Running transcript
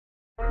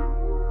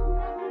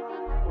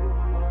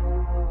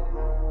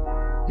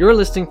You're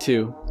listening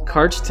to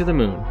Cards to the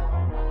Moon,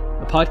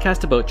 a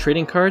podcast about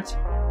trading cards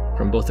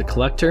from both a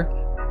collector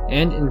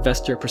and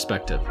investor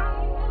perspective.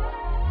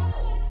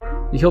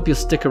 We hope you'll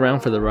stick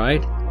around for the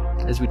ride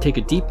as we take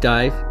a deep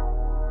dive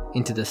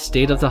into the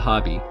state of the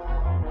hobby,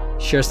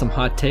 share some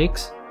hot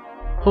takes,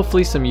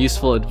 hopefully some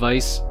useful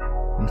advice,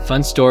 and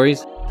fun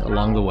stories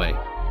along the way.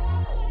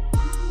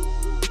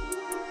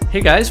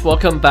 Hey guys,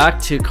 welcome back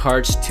to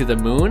Cards to the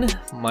Moon.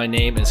 My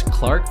name is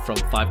Clark from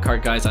 5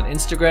 Card Guys on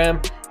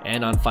Instagram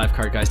and on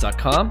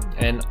 5cardguys.com.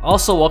 And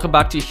also welcome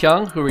back to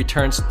Hyung, who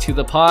returns to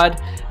the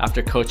pod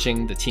after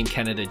coaching the Team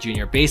Canada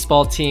junior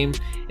baseball team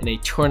in a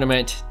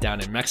tournament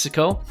down in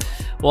Mexico.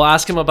 We'll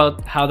ask him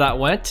about how that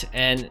went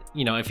and,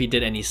 if he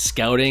did any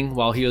scouting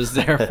while he was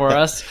there for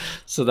us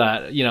so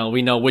that,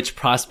 we know which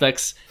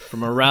prospects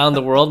from around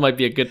the world might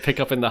be a good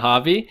pickup in the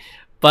hobby.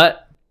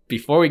 But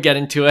before we get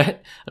into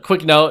it, a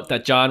quick note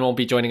that John won't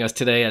be joining us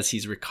today as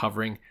he's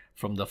recovering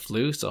from the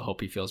flu, so hope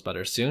he feels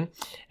better soon.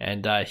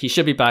 And he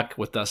should be back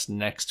with us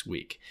next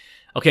week.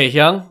 Okay,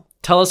 Hyung,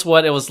 tell us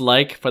what it was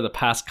like for the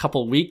past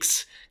couple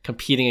weeks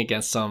competing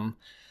against some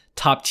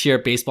top-tier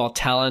baseball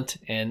talent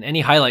and any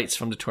highlights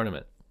from the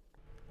tournament.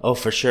 Oh,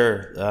 for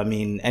sure. I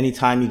mean,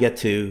 anytime you get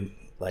to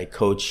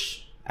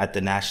coach at the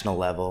national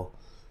level,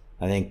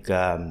 I think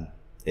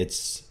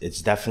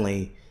it's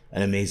definitely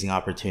an amazing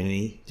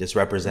opportunity just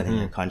representing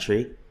your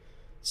country.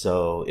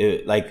 So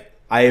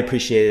I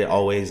appreciate it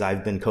always.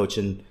 I've been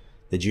coaching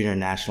the junior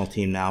national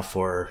team now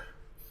for,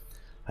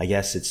 I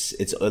guess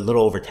it's a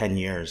little over 10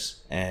 years.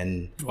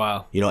 And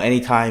wow,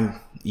 anytime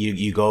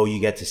you go,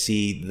 you get to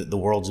see the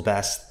world's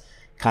best,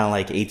 kind of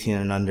like 18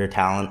 and under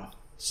talent.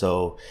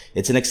 So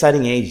it's an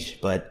exciting age.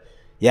 But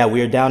yeah, we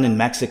were down in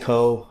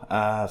Mexico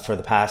for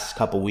the past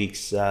couple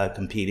weeks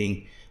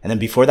competing. And then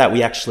before that,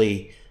 we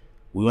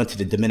went to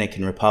the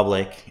Dominican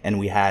Republic and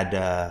we had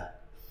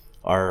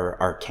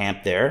our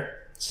camp there.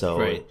 So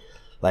great.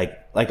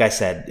 Like I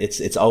said,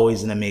 it's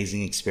always an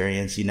amazing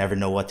experience. You never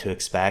know what to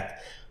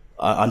expect.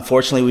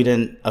 Unfortunately, we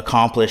didn't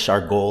accomplish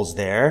our goals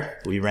there.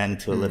 We ran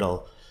into a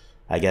little,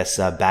 I guess,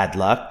 bad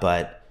luck.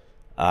 But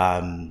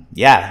I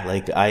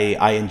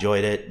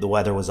enjoyed it. The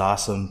weather was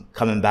awesome.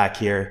 Coming back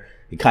here,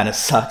 it kind of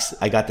sucks.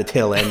 I got the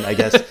tail end, I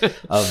guess,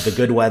 of the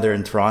good weather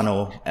in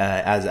Toronto.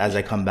 As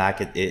I come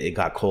back, it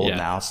got cold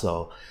now.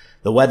 So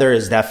the weather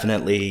is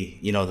definitely,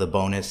 the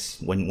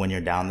bonus when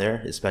you're down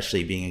there,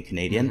 especially being a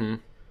Canadian. Mm-hmm.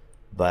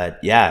 But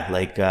yeah,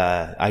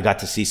 I got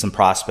to see some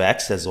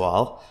prospects as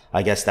well.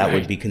 I guess that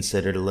would be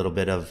considered a little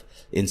bit of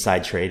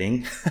inside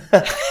trading,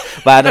 but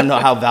I don't know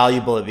how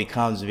valuable it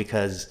becomes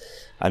because,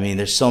 I mean,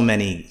 there's so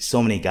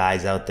many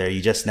guys out there.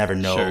 You just never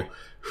know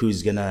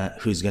who's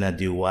gonna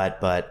do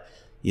what. But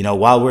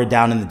while we're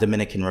down in the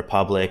Dominican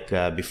Republic,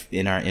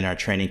 in our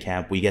training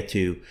camp, we get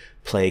to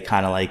play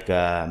kind of like,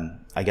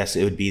 I guess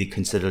it would be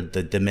considered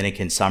the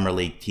Dominican Summer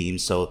League team.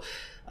 So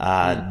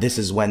this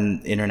is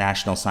when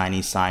international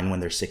signees sign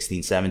when they're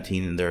 16,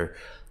 17, and they're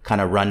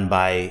kind of run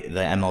by the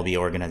MLB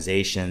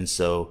organization.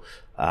 So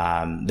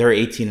they're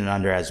 18 and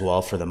under as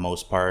well for the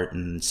most part.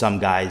 And some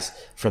guys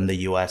from the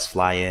US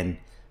fly in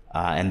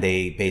and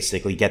they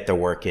basically get their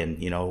work in.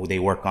 They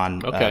work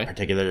on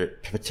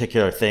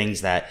particular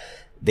things that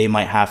they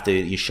might have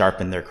to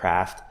sharpen their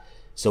craft.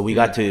 So we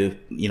got to,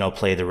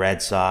 play the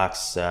Red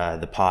Sox,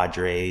 the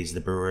Padres, the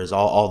Brewers,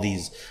 all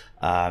these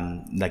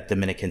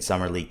Dominican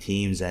Summer League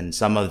teams, and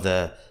some of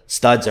the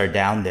studs are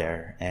down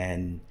there.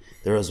 And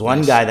there was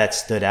one guy that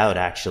stood out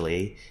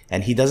actually,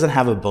 and he doesn't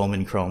have a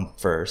Bowman Chrome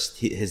first.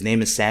 His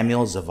name is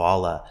Samuel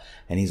Zavala,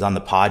 and he's on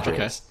the Padres.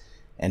 Okay.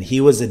 And he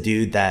was a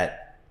dude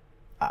that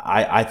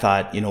I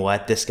thought,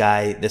 this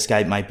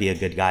guy might be a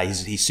good guy.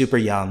 He's super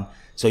young,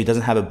 so he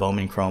doesn't have a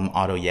Bowman Chrome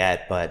auto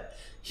yet, but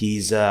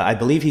he's I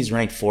believe he's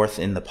ranked 4th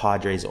in the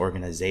Padres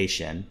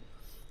organization,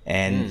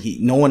 and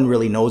no one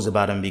really knows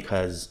about him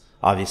because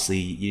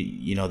obviously,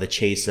 the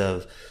chase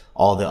of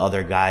all the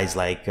other guys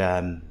like,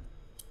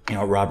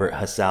 Robert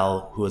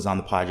Hassell, who was on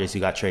the Padres, who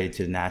got traded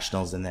to the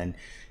Nationals, and then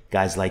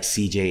guys like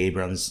CJ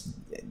Abrams.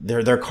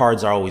 Their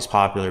cards are always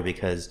popular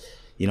because,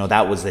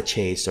 that was the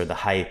chase or the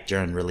hype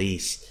during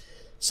release.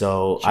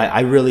 So sure.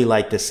 I really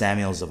like this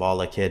Samuel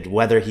Zavala kid.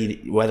 Whether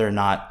or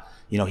not,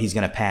 he's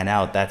going to pan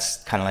out,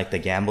 that's kind of like the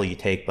gamble you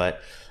take.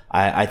 But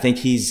I think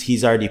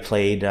he's already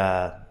played,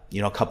 a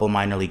couple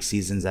minor league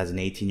seasons as an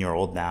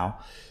 18-year-old now.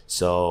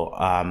 So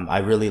I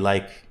really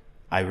like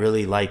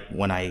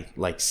when I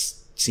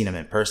seen him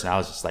in person. I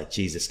was just like,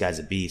 geez, this guy's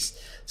a beast.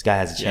 This guy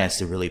has a chance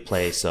to really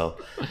play. So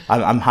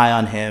I'm high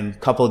on him.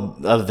 Couple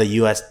of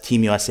the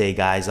Team USA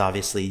guys,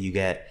 obviously you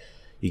get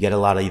a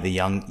lot of the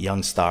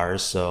young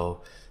stars. So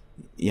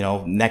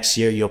next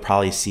year you'll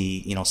probably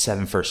see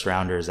 7 first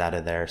rounders out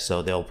of there.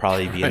 So they'll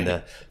probably be in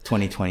the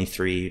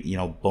 2023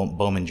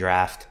 Bowman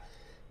draft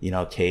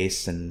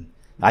case. And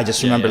I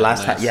just remember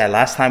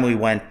last time we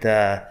went.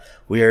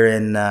 We were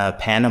in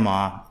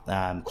Panama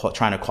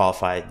trying to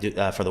qualify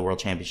for the World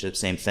Championship,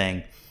 same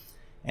thing.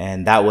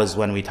 And that was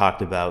when we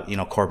talked about,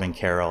 Corbin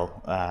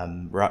Carroll,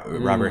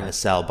 Robert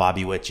Hassell,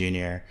 Bobby Witt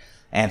Jr.,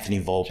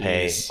 Anthony Volpe,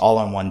 Jeez. all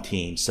on one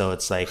team. So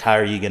it's like, how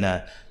are you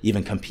gonna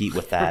even compete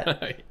with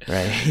that,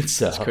 right?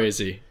 So it's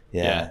crazy.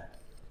 yeah.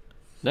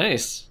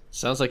 Nice.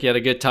 Sounds like you had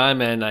a good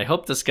time, and I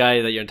hope this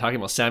guy that you're talking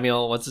about,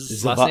 Samuel, what's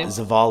his last name?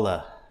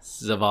 Zavala.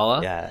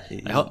 Zavala.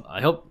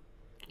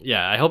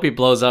 Yeah. I hope he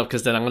blows up,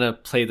 because then I'm gonna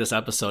play this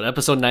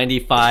episode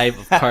 95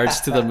 of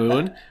Cards to the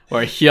Moon,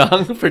 where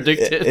Hyung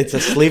predicted. It's a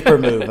sleeper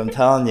move. I'm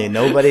telling you,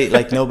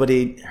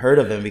 nobody heard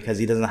of him because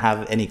he doesn't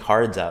have any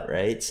cards out,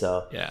 right?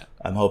 So yeah,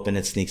 I'm hoping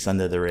it sneaks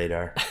under the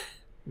radar.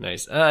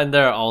 Nice. And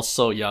they're all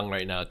so young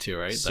right now too,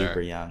 right? Super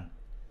they're young.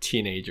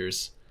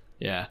 Teenagers.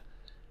 Yeah.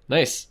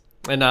 Nice.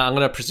 And I'm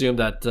gonna presume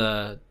that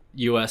the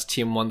U.S.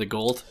 team won the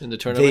gold in the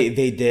tournament.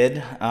 They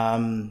did.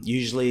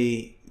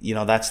 Usually,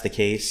 that's the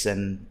case,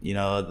 and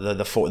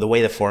the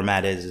way the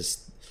format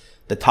is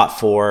the top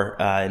four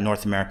in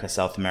North America,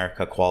 South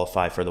America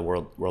qualify for the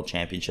World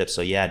Championship.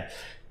 So you had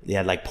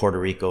like Puerto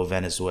Rico,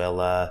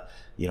 Venezuela,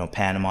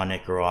 Panama,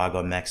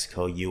 Nicaragua,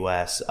 Mexico,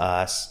 U.S.,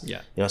 us.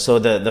 Yeah. So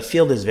the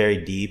field is very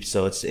deep.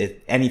 So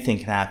anything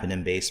can happen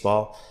in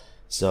baseball.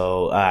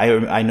 So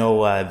I know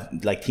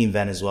like Team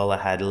Venezuela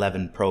had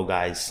 11 pro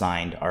guys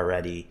signed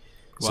already.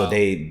 Wow.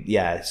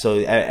 So so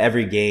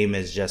every game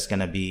is just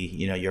gonna be,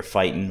 you're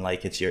fighting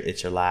like it's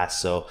your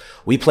last. So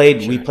we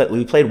played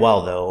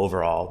well though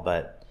overall,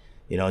 but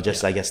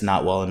I guess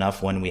not well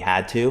enough when we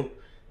had to,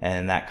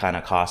 and that kind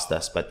of cost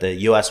us. But the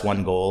U.S.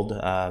 won gold,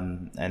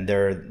 and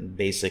they're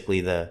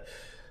basically the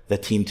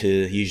team to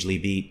usually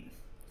beat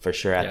for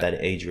sure at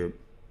that age group.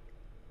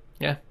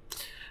 Yeah.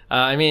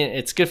 I mean,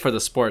 it's good for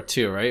the sport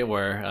too, right?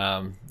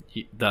 Where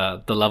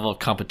the level of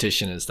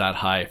competition is that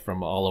high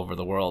from all over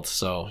the world.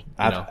 So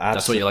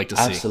that's what you like to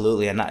see.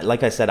 Absolutely, and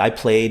like I said, I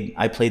played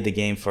the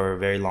game for a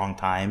very long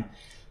time,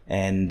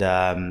 and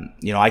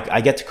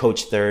I get to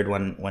coach third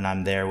when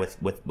I'm there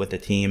with the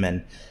team,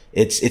 and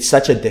it's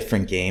such a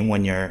different game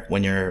when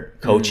you're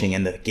coaching,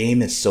 and the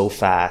game is so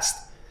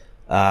fast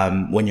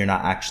when you're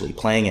not actually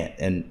playing it.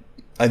 And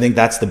I think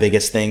that's the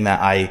biggest thing that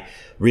I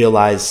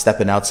realized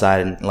stepping outside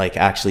and like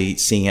actually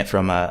seeing it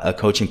from a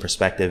coaching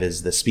perspective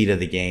is the speed of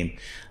the game,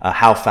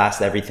 how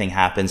fast everything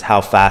happens, how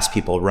fast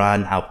people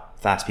run, how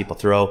fast people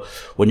throw.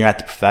 When you're at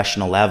the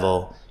professional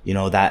level,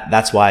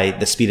 that's why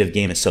the speed of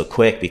game is so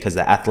quick, because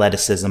the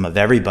athleticism of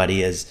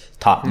everybody is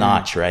top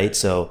notch, right?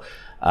 So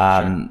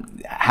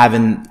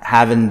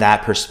having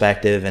that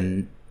perspective,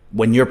 and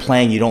when you're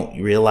playing, you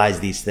don't realize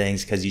these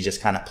things because you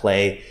just kind of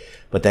play.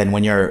 But then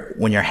when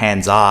you're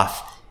hands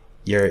off,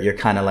 you're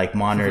kind of like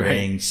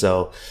monitoring. Right.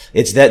 So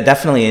it's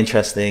definitely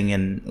interesting.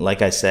 And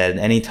like I said,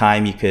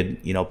 anytime you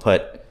could,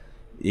 put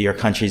your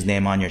country's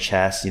name on your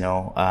chest,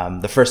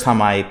 the first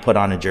time I put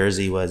on a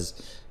jersey was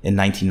in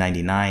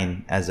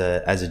 1999 as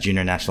a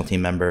junior national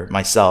team member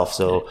myself.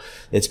 So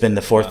it's been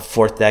the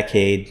fourth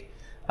decade,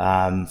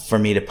 for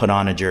me to put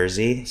on a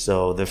jersey.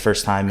 So the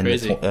first time in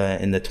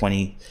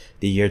the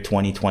year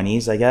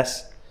 2020s, I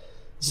guess.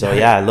 So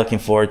yeah, looking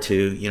forward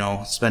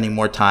to, spending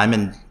more time,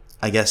 and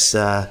I guess,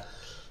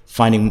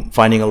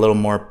 finding a little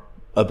more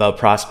about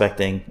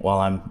prospecting while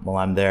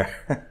I'm there.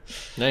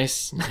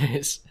 Nice.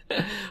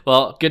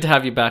 Well, good to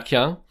have you back,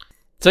 Hyung.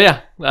 So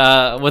yeah,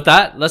 with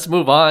that, let's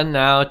move on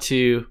now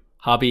to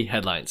hobby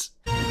headlines.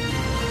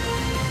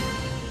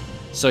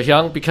 So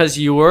Hyung, because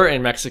you were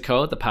in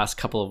Mexico the past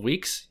couple of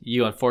weeks,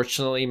 you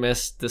unfortunately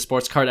missed the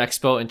Sports Card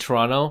Expo in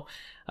Toronto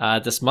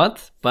this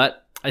month,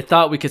 but I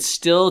thought we could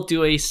still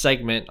do a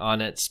segment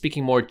on it,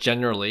 speaking more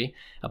generally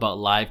about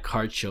live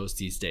card shows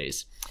these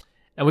days.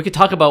 And we could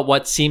talk about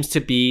what seems to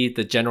be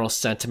the general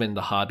sentiment in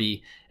the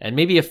hobby, and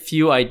maybe a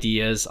few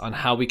ideas on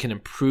how we can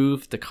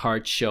improve the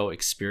card show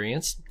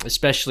experience,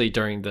 especially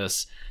during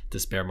this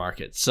bear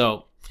market.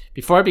 So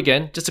before I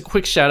begin, just a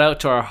quick shout out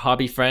to our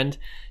hobby friend,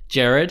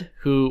 Jared,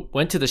 who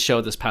went to the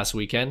show this past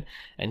weekend,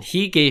 and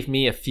he gave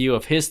me a few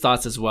of his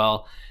thoughts as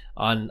well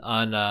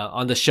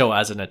on the show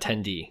as an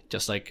attendee,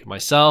 just like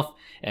myself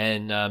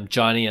and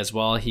Johnny as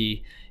well.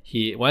 He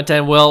went,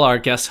 and Will, our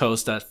guest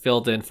host that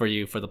filled in for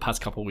you for the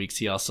past couple of weeks,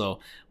 he also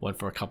went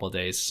for a couple of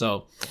days.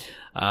 So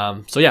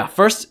yeah,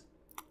 first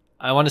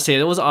I want to say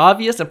it was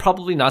obvious and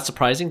probably not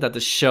surprising that the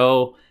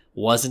show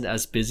wasn't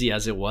as busy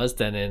as it was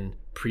than in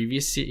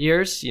previous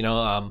years,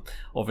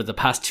 over the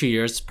past 2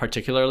 years,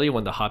 particularly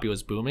when the hobby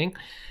was booming.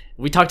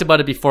 We talked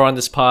about it before on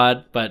this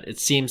pod, but it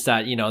seems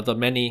that,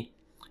 many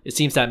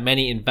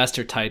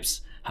investor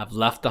types have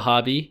left the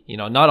hobby,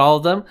 not all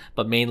of them,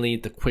 but mainly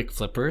the quick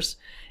flippers.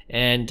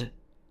 And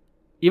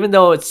even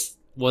though it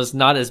was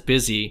not as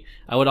busy,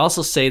 I would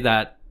also say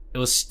that it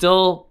was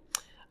still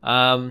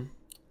not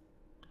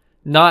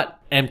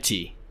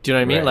empty. Do you know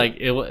what I mean? Right. Like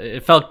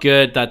it felt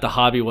good that the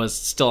hobby was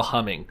still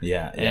humming.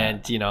 Yeah.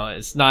 And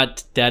it's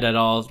not dead at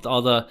all.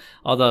 All the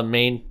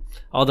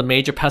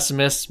major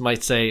pessimists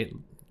might say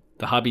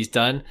the hobby's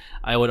done.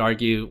 I would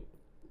argue,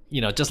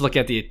 just look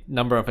at the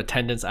number of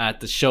attendance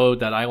at the show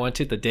that I went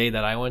to, the day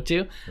that I went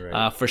to,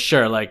 right. For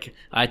sure. Like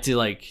I had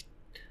to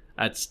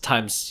at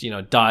times,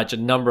 dodge a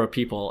number of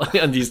people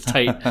on these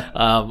tight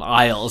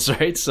aisles,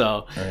 right?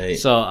 So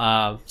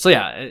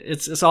yeah,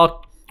 it's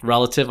all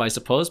relative, I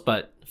suppose,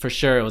 but for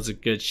sure it was a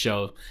good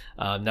show,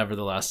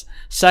 nevertheless.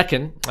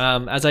 Second,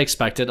 as I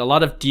expected, a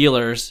lot of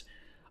dealers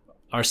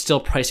are still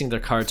pricing their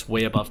cards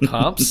way above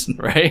comps,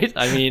 right?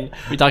 I mean,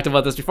 we talked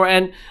about this before,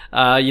 and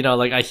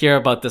like I hear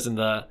about this in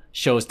the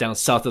shows down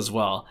south as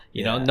well.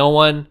 You know, no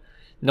one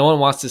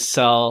wants to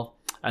sell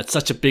at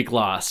such a big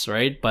loss,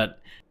 right? But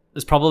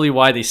it's probably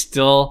why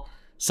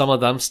some of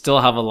them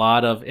still have a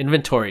lot of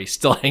inventory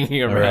still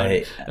hanging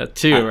around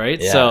too, right?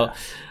 Yeah. So,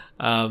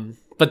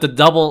 but the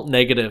double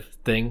negative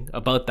thing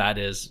about that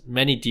is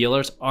many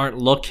dealers aren't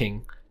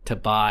looking to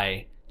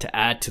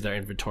add to their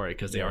inventory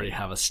because they already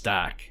have a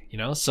stack,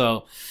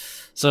 So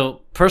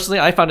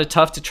personally, I found it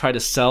tough to try to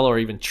sell or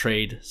even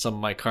trade some of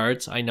my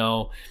cards. I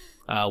know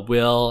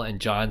Will and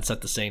John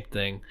said the same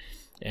thing,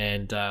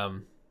 and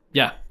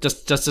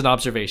just an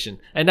observation.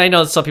 And I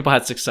know some people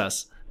had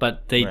success,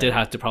 but they did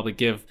have to probably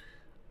give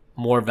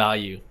more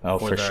value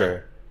for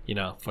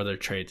their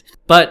trades.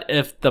 But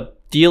if the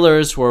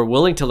dealers were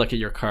willing to look at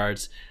your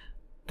cards,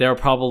 they're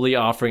probably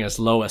offering as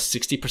low as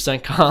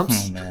 60%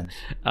 comps,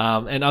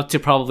 and up to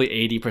probably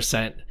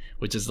 80%,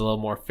 which is a little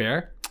more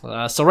fair.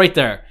 So right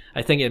there,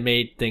 I think it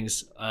made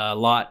things a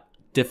lot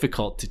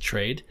difficult to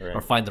trade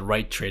or find the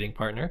right trading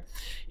partner.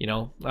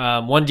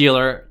 One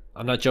dealer,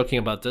 I'm not joking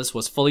about this,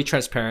 was fully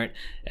transparent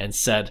and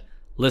said,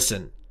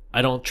 listen,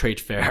 I don't trade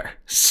fair.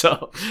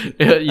 So,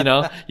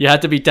 you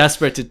had to be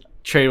desperate to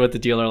trade with a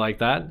dealer like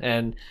that.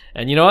 And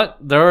you know what?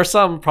 There are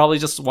some probably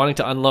just wanting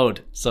to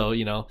unload. So,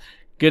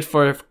 good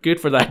for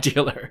that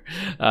dealer,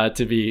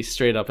 to be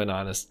straight up and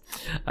honest.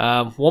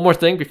 One more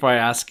thing before I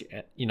ask,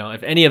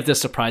 if any of this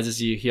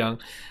surprises you, Hyung,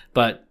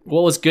 but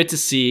what was good to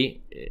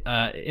see,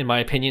 in my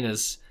opinion,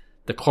 is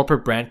the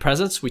corporate brand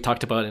presence we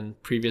talked about in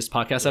previous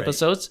podcast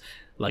episodes,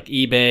 like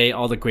eBay,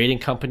 all the grading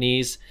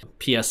companies,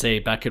 PSA,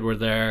 Beckett were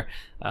there,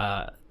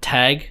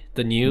 Tag,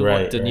 the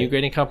new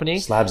grading company.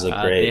 Slabs look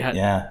great.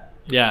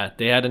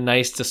 They had a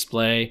nice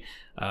display.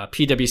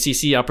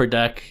 PWCC Upper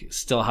Deck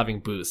still having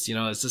booths.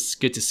 It's just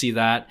good to see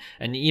that.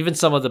 And even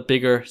some of the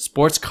bigger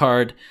sports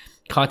card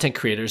content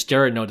creators,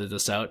 Jared noted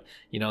this out,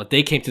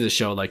 they came to the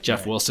show, like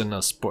Jeff Wilson,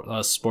 a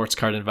sports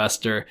card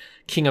investor,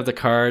 king of the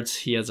cards.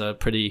 He has a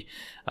pretty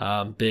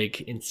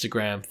big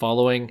Instagram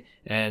following,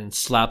 and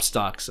Slab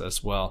Stocks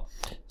as well.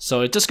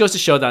 So it just goes to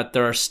show that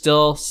there are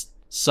still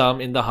some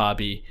in the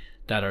hobby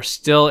that are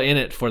still in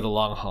it for the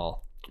long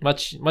haul,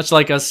 much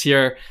like us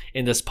here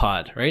in this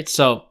pod, right?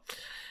 So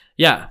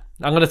yeah,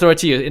 I'm going to throw it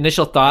to you.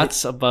 Initial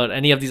thoughts about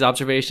any of these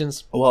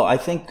observations? Well, I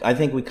think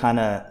we kind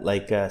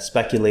of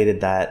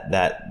speculated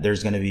that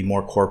there's going to be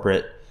more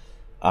corporate,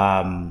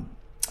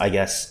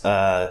 companies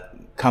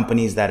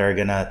that are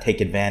going to take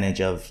advantage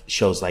of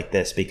shows like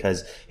this,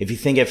 because if you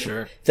think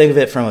of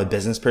it from a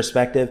business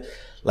perspective,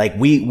 like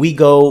we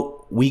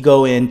go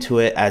into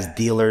it as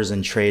dealers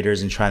and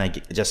traders and trying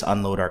to just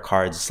unload our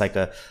cards. It's like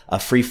a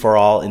free for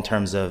all in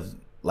terms of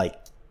like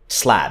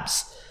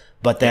slabs,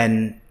 but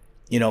then,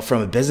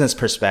 from a business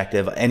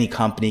perspective, any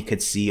company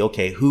could see,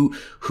 okay, who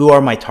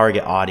are my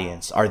target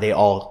audience? Are they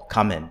all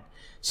coming?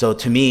 So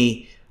to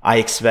me, I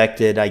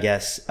expected,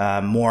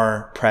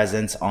 more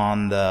presence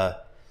on the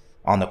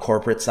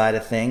corporate side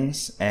of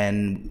things.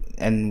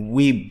 And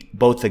we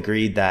both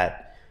agreed that,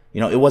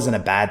 it wasn't a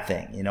bad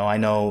thing. I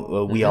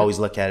know we always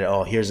look at it,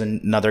 oh, here's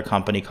another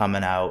company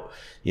coming out,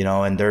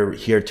 and they're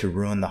here to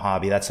ruin the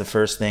hobby. That's the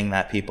first thing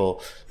that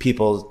people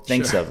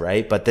thinks of,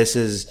 right? But this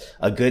is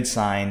a good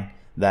sign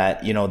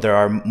that, there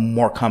are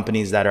more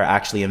companies that are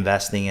actually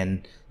investing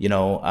in,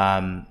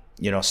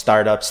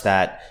 startups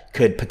that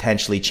could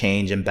potentially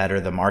change and better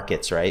the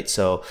markets, right?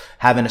 So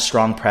having a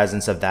strong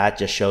presence of that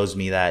just shows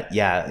me that,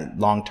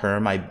 long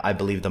term, I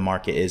believe the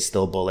market is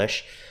still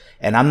bullish.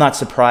 And I'm not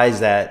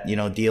surprised that,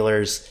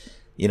 dealers,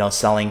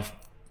 selling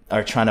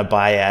are trying to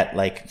buy at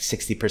like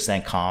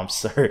 60%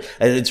 comps, or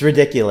it's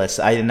ridiculous.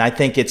 I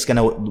think it's going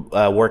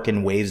to work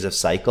in waves of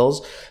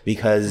cycles,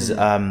 because,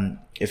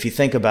 if you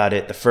think about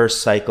it, the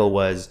first cycle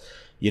was,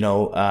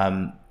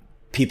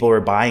 people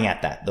were buying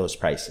at those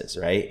prices,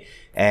 right?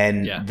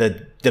 And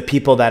the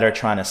people that are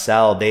trying to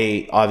sell,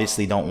 they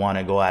obviously don't want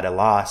to go at a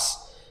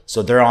loss.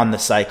 So they're on the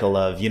cycle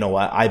of,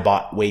 I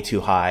bought way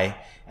too high,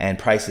 and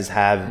prices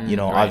have,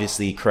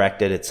 obviously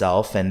corrected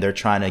itself, and they're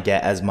trying to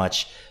get as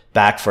much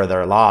back for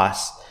their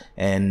loss.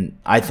 And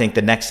I think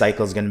the next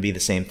cycle is going to be the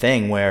same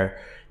thing, where,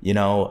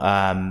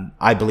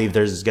 I believe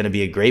there's going to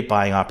be a great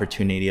buying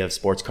opportunity of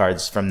sports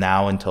cards from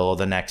now until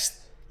the next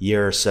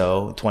year or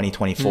so,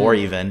 2024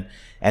 even.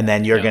 And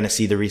then you're going to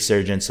see the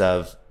resurgence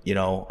of,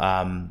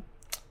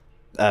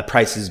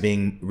 prices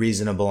being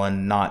reasonable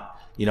and not,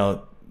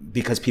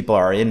 because people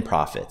are in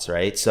profits,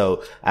 right?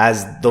 So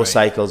as those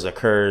cycles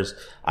occurs,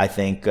 I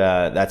think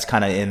that's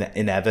kind of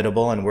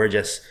inevitable, and we're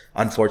just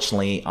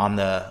unfortunately on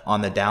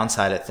the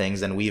downside of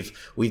things. And we've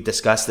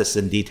discussed this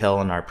in detail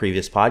in our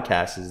previous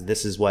podcasts.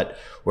 This is what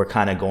we're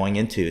kind of going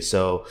into.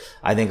 So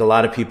I think a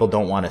lot of people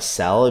don't want to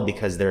sell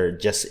because they're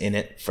just in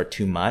it for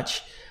too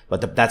much.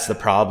 But that's the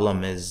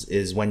problem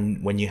is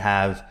when you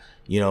have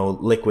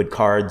liquid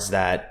cards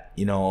that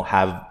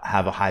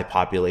have a high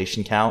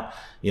population count,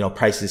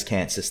 prices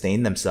can't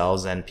sustain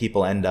themselves, and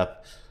people end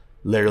up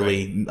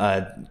literally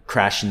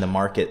crashing the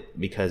market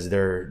because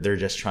they're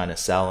just trying to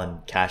sell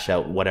and cash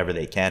out whatever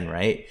they can,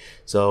 right?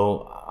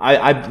 So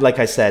I like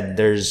I said,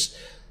 there's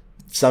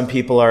some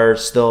people are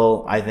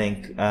still, I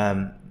think,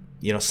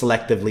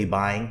 selectively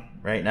buying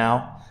right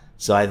now.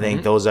 So I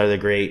think those are the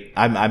great.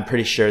 I'm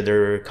pretty sure there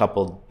were a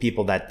couple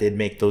people that did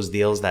make those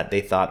deals that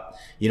they thought,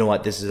 you know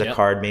what, this is a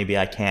card maybe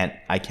I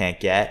can't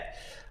get.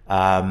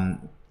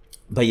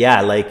 But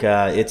yeah, like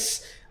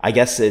I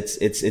guess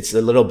it's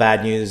a little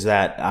bad news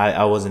that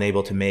I wasn't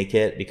able to make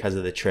it because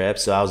of the trip.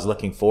 So I was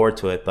looking forward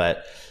to it,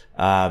 but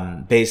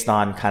based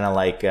on kind of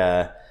like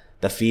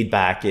the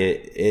feedback,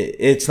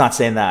 it's not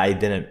saying that I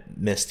didn't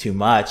miss too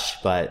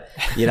much, but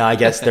I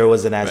guess there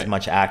wasn't as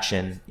much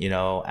action,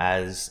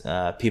 as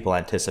people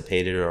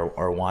anticipated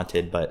or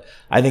wanted. But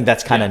I think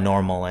that's kind of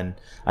normal, and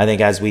I think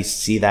as we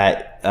see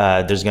that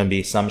there's going to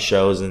be some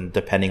shows, and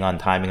depending on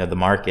timing of the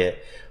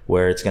market,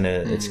 where it's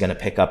gonna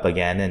pick up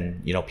again,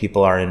 and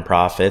people are in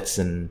profits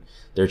and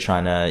they're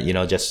trying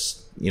to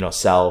just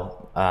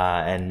sell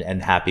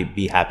and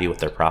be happy with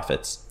their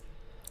profits.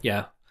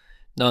 Yeah.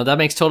 No, that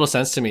makes total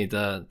sense to me.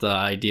 The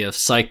idea of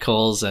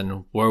cycles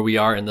and where we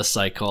are in the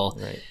cycle,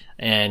 right.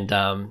 And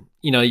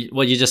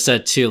what you just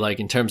said too, like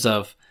in terms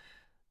of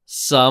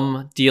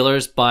some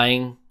dealers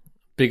buying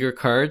bigger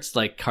cards,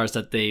 like cards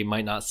that they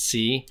might not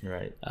see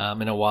right.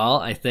 In a while.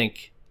 I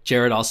think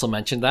Jared also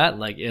mentioned that,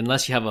 like,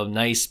 unless you have a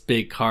nice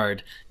big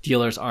card,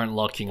 dealers aren't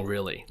looking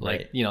really.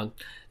 Like, right.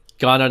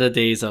 Gone are the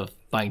days of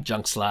buying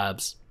junk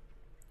slabs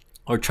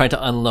or trying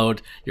to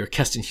unload your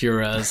Keston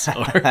Huras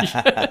or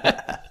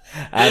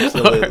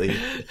absolutely.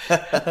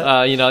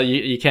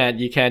 You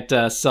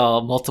can't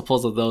sell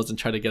multiples of those and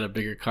try to get a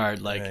bigger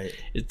card. Like, right.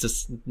 It's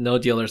just no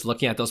dealers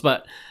looking at those.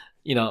 But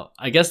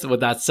I guess with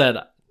that said,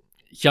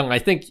 Hyung, I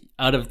think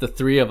out of the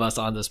three of us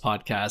on this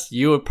podcast,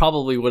 you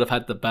would have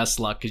had the best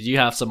luck because you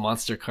have some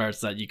monster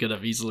cards that you could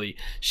have easily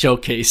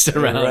showcased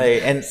around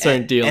right. and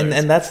certain dealers.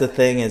 And that's the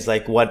thing is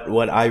like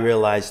what I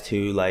realized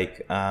too,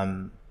 like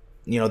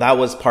that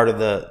was part of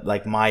the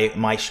like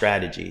my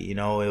strategy.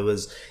 It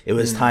was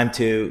time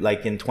to,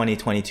 like, in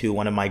 2022,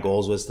 one of my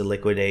goals was to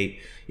liquidate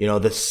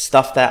the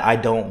stuff that I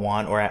don't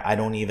want or I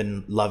don't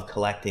even love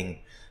collecting.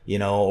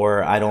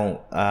 Or I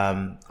don't,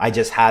 I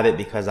just have it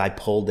because I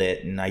pulled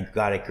it and I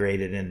got it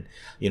graded and,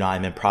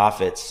 I'm in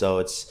profits. So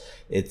it's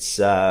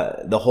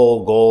the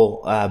whole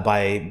goal,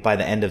 by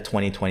the end of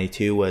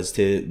 2022 was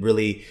to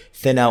really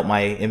thin out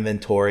my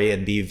inventory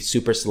and be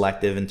super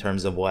selective in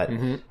terms of what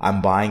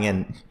I'm buying.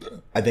 And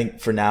I think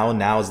for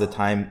now is the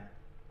time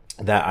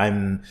that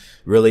I'm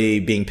really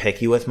being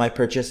picky with my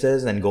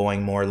purchases and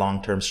going more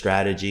long-term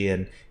strategy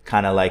and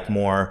kind of like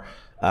more,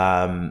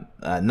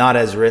 not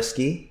as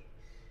risky.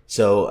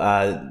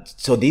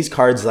 So these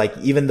cards, like,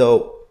 even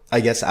though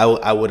I guess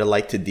I would have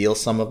liked to deal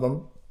some of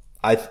them,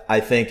 I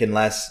think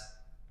unless,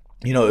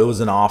 it was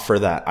an offer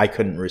that I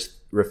couldn't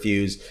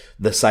refuse,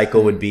 the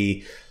cycle would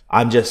be,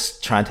 I'm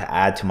just trying to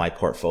add to my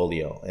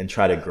portfolio and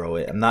try to grow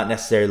it. I'm not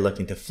necessarily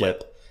looking to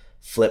flip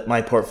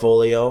my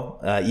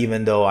portfolio,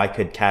 even though I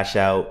could cash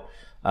out.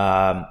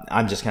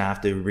 I'm just going to have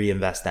to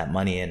reinvest that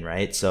money in,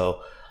 right? So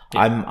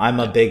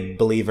I'm a big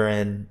believer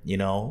in,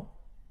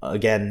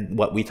 again,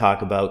 what we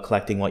talk about,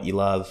 collecting what you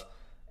love.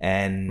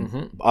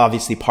 And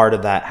obviously part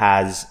of that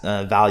has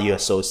value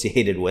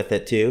associated with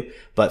it too.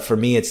 But for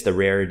me, it's the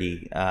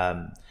rarity,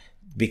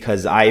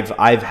 because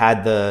I've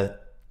had the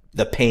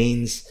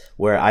pains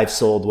where I've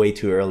sold way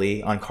too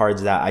early on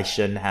cards that I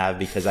shouldn't have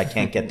because I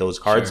can't get those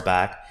cards Sure.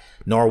 back,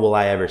 nor will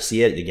I ever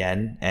see it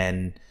again.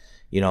 And,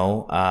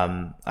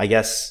 I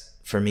guess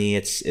for me,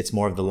 it's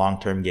more of the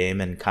long-term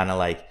game and kind of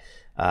like,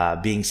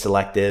 being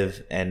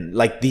selective. And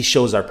like, these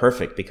shows are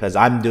perfect because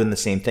I'm doing the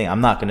same thing.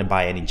 I'm not going to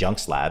buy any junk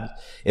slabs.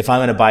 If I'm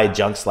going to buy a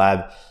junk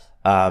slab,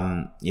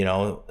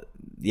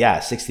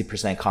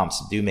 60%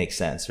 comps do make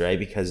sense, right?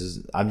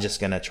 Because I'm just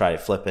going to try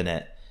flipping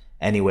it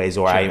anyways,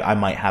 or Sure. I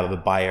might have a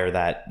buyer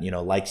that,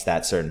 likes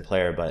that certain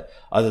player. But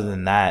other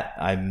than that,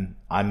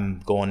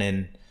 I'm going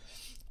in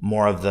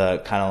more of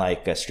the kind of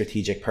like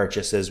strategic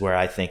purchases where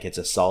I think it's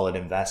a solid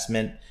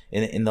investment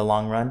in the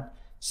long run.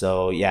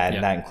 So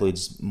and that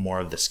includes more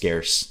of the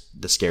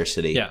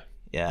scarcity.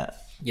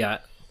 Yeah.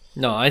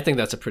 No, I think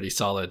that's a pretty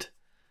solid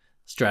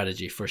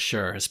strategy for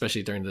sure,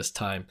 especially during this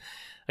time.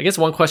 I guess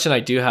one question I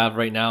do have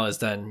right now is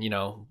then,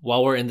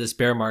 while we're in this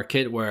bear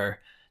market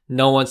where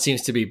no one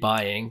seems to be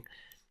buying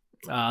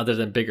other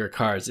than bigger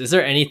cards, is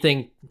there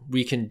anything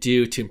we can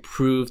do to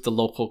improve the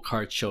local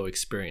card show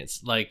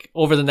experience, like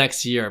over the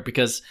next year?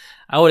 Because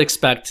I would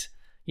expect,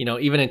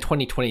 even in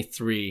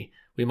 2023,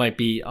 we might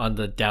be on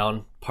the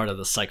down part of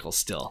the cycle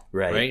still,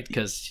 right?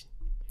 Because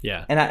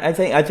and I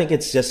think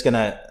it's just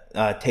gonna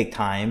take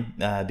time,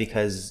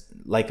 because,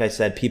 like I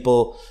said,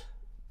 people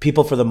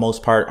for the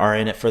most part are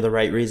in it for the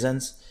right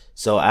reasons.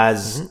 So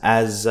as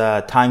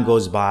time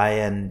goes by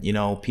and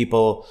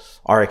people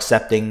are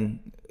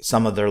accepting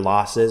some of their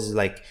losses,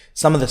 like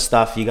some of the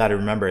stuff, you got to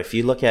remember, if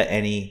you look at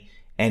any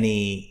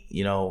any,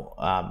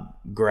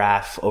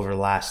 graph over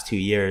the last 2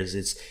 years,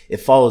 it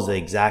follows the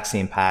exact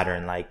same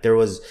pattern. Like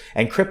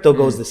and crypto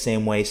goes the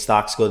same way,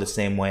 stocks go the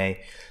same way.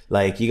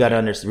 Like you got to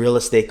understand, real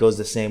estate goes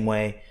the same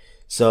way.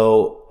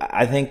 So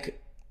I think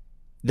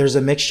there's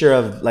a mixture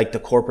of like the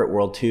corporate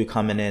world too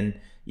coming in,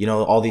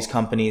 all these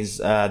companies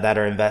that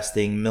are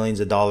investing millions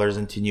of dollars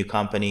into new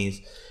companies,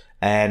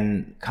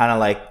 and kind of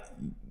like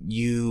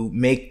you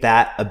make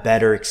that a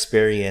better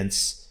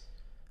experience,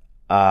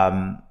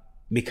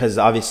 because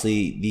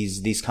obviously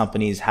these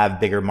companies have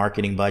bigger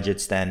marketing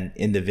budgets than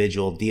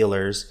individual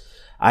dealers.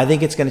 I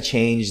think it's going to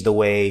change the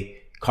way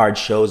card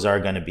shows are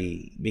going to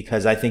be,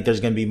 because I think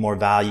there's going to be more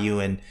value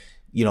in,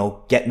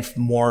 getting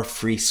more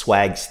free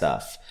swag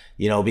stuff,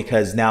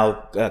 because now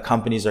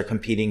companies are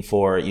competing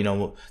for,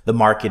 the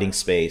marketing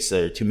space,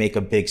 or to make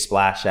a big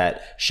splash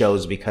at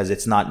shows, because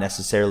it's not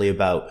necessarily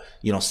about,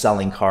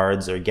 selling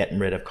cards or getting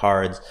rid of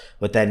cards.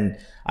 But then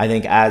I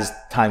think as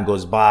time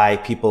goes by,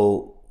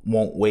 people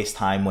won't waste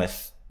time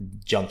with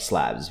junk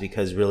slabs,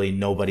 because really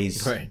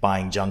nobody's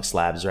buying junk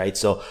slabs, right?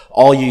 So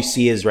all you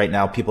see is right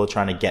now people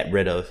trying to get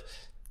rid of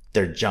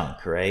their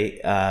junk, right?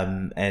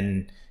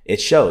 And it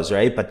shows,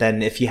 right? But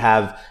then if you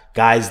have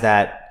guys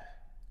that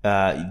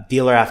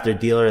dealer after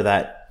dealer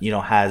that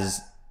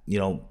has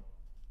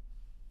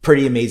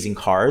pretty amazing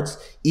cards,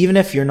 even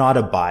if you're not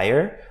a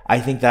buyer, I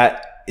think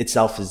that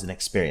itself is an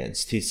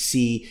experience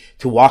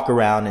to walk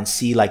around and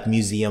see like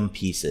museum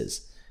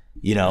pieces,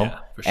 Yeah,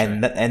 for sure.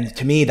 and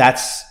to me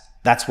that's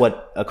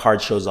what a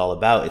card show is all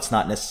about. It's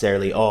not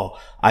necessarily,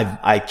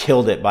 I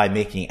killed it by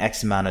making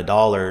X amount of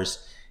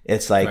dollars.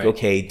 It's like,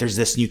 okay, there's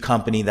this new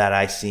company that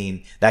I've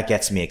seen that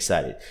gets me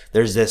excited.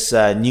 There's this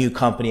new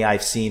company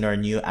I've seen, or a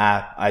new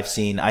app I've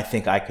seen. I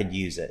think I could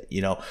use it,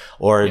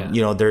 or,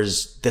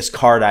 there's this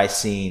card I've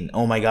seen.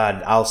 Oh my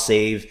God, I'll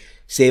save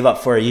up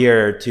for a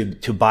year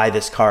to buy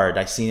this card.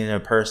 I seen it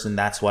in person.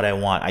 That's what I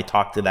want. I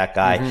talked to that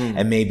guy,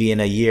 and maybe in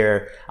a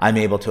year I'm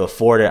able to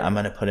afford it. I'm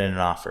going to put in an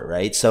offer,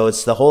 right? So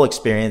it's the whole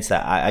experience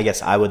that I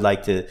guess I would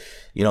like to,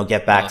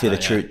 get back to the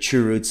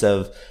true roots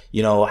of,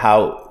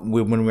 how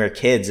when we were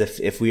kids,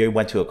 if we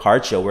went to a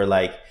card show, we're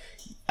like,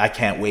 I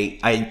can't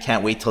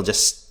wait till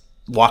just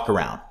walk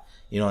around,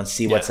 and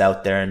see what's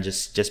out there, and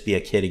just be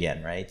a kid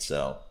again, right?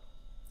 So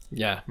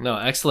yeah, no,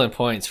 excellent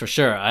points for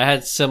sure. I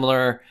had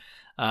similar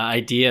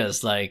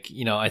ideas, like,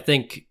 I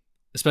think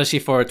especially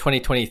for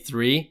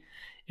 2023,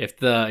 if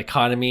the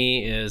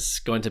economy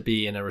is going to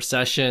be in a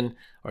recession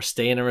or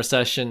stay in a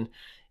recession,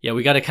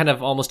 we got to kind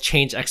of almost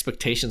change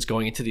expectations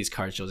going into these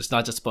card shows. It's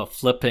not just about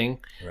flipping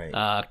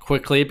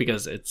quickly,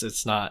 because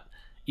it's not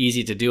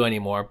easy to do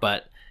anymore.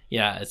 But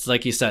yeah, it's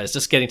like you said, it's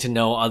just getting to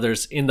know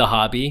others in the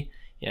hobby,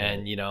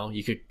 and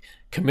you could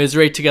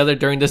commiserate together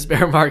during this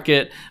bear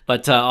market,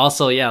 but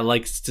also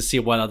like to see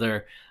what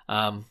other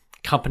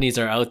companies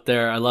are out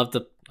there. I love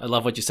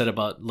what you said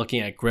about looking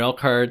at grail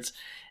cards,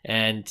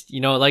 and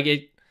like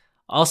it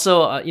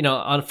also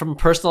from a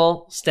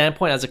personal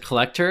standpoint as a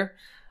collector,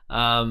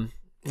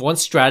 one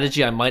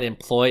strategy I might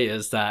employ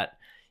is that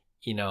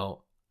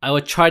I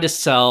would try to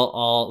sell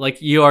all,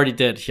 like you already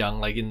did,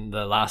 Hyung, like in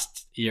the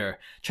last year,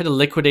 try to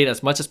liquidate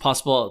as much as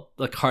possible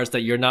the cards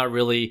that you're not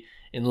really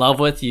in love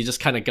with. You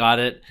just kind of got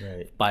it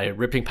by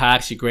ripping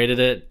packs. You graded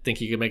it, think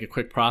you could make a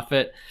quick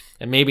profit.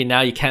 And maybe now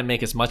you can't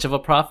make as much of a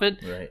profit,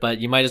 but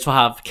you might as well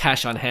have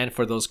cash on hand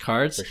for those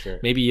cards. For sure.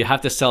 Maybe you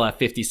have to sell at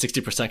 50,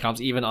 60% comps,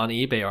 even on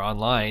eBay or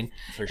online.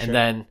 For sure. And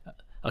then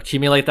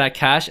accumulate that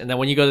cash. And then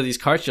when you go to these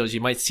card shows,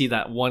 you might see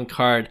that one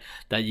card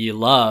that you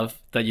love,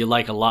 that you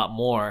like a lot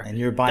more. And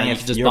you're buying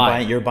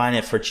you're buying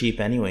it for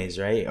cheap anyways,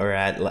 right? Or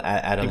at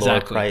a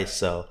lower price.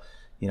 So,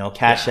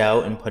 cash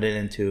out and put it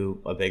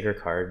into a bigger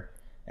card,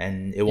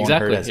 and it won't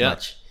hurt as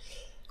much.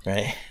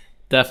 Right?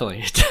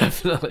 Definitely.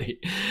 Just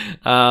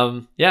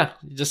and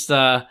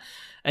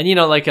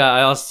like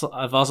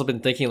I've also been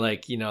thinking,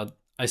 like,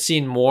 I've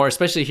seen more,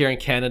 especially here in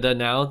Canada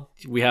now.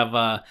 We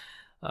have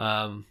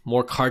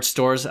more card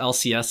stores.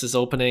 LCS is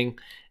opening,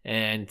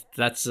 and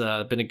that's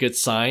been a good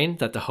sign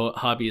that the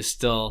hobby is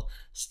still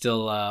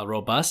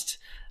robust.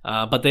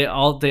 But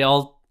all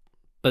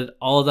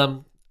of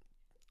them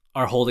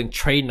are holding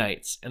trade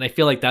nights, and I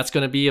feel like that's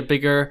going to be a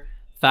bigger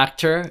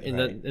factor in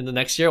the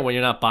next year when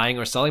you're not buying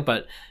or selling.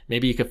 But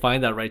maybe you could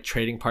find that right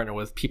trading partner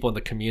with people in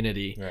the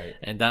community,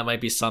 and that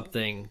might be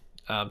something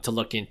to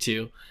look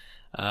into.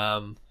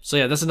 So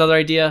yeah, that's another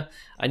idea.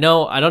 I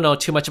don't know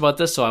too much about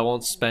this, so I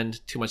won't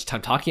spend too much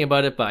time talking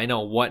about it, but I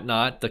know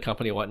Whatnot, the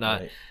company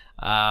Whatnot,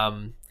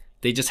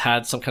 they just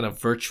had some kind of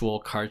virtual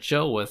card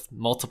show with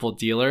multiple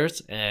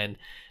dealers, and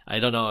I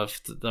don't know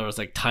if there was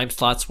like time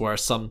slots where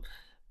some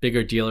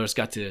bigger dealers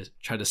got to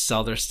try to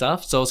sell their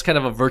stuff. So it's kind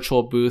of a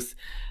virtual booth.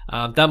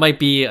 That might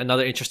be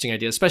another interesting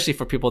idea, especially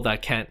for people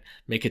that can't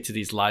make it to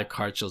these live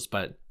card shows,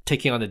 but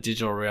taking on the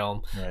digital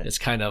realm is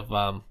kind of,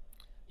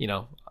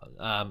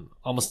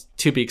 almost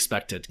to be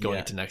expected going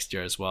into next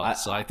year as well.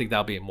 So I think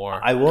that'll be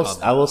more. I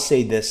will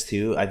say this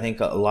too. I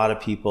think a lot of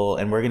people,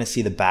 and we're going to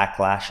see the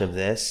backlash of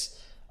this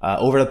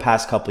over the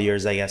past couple of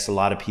years. I guess a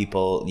lot of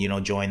people,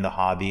 joined the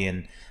hobby,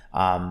 and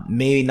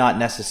maybe not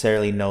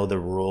necessarily know the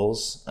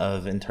rules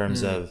of in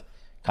terms of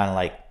kind of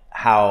like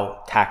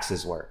how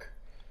taxes work.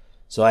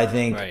 So I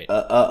think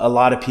a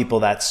lot of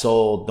people that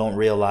sold don't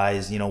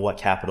realize, what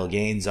capital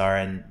gains are,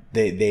 and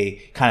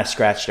they kind of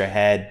scratch their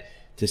head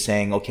to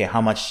saying, okay,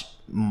 how much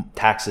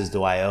taxes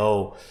do I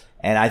owe?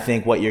 And I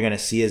think what you're going to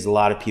see is a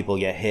lot of people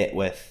get hit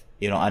with,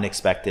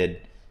 unexpected,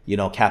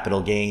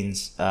 capital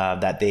gains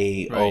that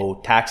they owe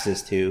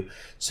taxes to.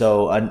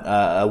 So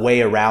a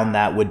way around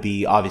that would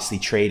be obviously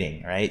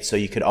trading, right? So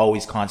you could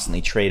always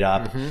constantly trade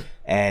up,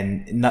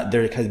 and not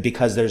there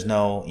because there's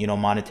no,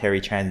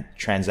 monetary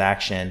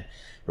transaction.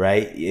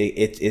 Right,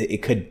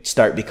 it could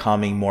start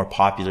becoming more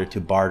popular to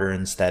barter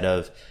instead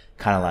of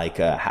kind of like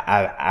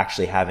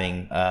actually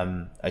having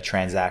a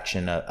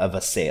transaction of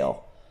a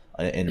sale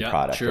in the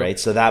product, right?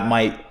 So that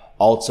might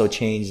also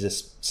change the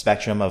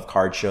spectrum of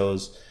card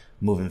shows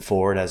moving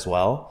forward as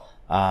well.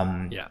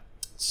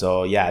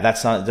 So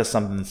that's just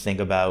something to think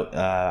about.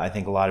 I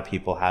think a lot of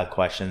people have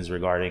questions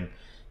regarding,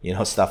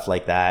 stuff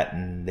like that,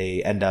 and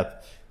they end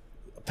up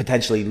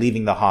potentially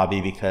leaving the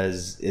hobby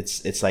because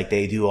it's like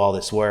they do all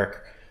this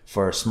work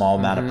for a small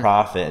amount of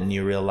profit, and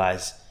you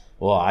realize,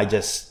 well, I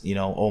just,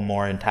 owe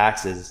more in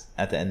taxes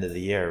at the end of the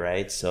year,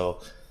 right? So,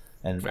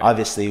 and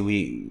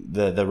obviously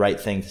the right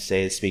thing to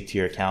say is speak to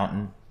your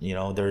accountant.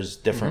 There's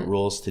different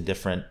rules to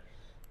different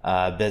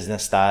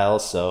business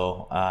styles.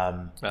 So,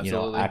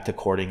 act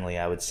accordingly,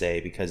 I would say,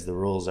 because the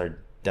rules are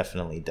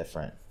definitely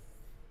different.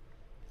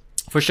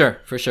 For sure.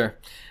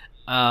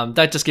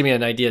 That just gave me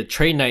an idea.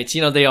 Trade nights,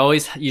 they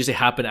always usually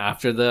happen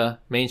after the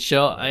main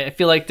show. I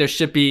feel like there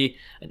should be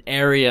an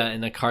area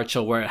in the card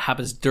show where it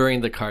happens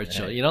during the card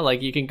show.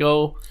 Like you can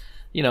go,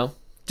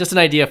 just an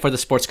idea for the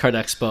Sports Card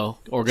Expo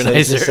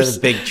organizers. So it's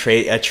just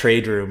a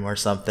trade room or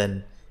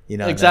something.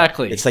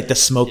 Exactly. It's like the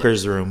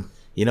smokers room.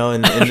 In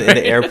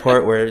the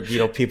airport where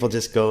people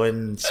just go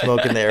and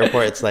smoke in the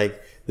airport. It's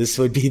like this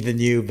would be the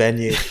new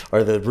venue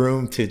or the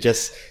room to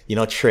just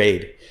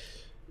trade.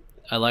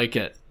 I like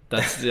it.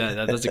 That's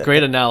a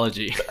great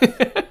analogy.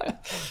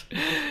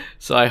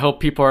 So I hope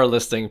people are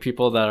listening,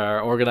 people that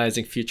are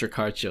organizing future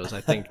card shows.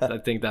 I think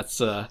that's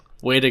a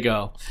way to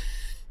go.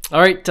 All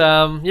right.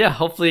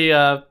 Hopefully,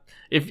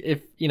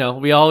 if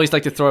we always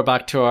like to throw it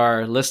back to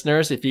our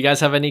listeners. If you guys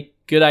have any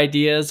good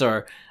ideas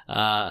or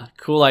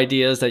cool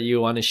ideas that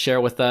you want to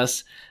share with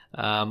us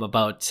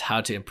about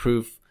how to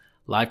improve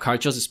live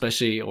card shows,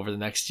 especially over the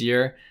next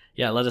year,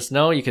 let us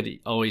know. You could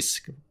always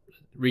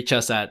reach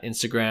us at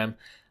Instagram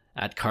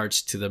at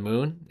Cards to the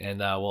Moon, and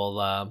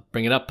we'll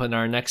bring it up in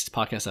our next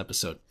podcast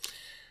episode.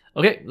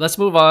 Okay, let's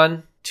move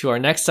on to our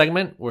next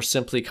segment we're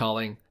simply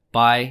calling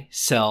Buy,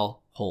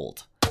 Sell,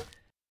 Hold.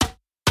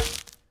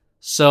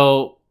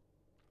 So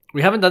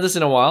we haven't done this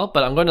in a while,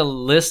 but I'm going to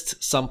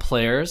list some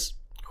players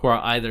who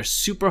are either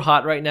super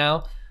hot right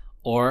now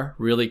or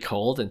really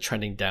cold and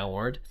trending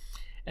downward.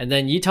 And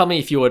then you tell me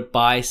if you would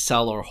buy,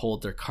 sell, or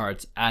hold their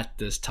cards at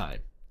this time.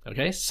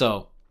 Okay,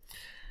 so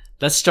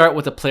let's start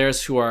with the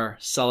players who are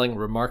selling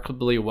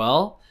remarkably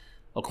well,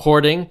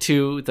 according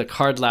to the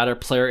Card Ladder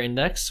Player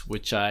Index,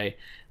 which I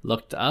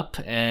looked up.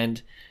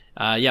 And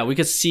we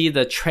could see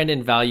the trend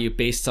in value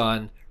based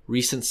on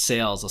recent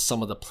sales of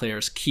some of the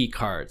players' key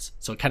cards.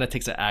 So it kind of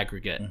takes an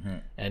aggregate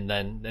and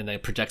then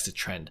it projects a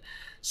trend.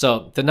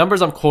 So the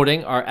numbers I'm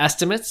quoting are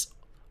estimates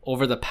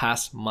over the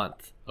past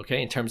month,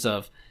 okay, in terms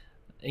of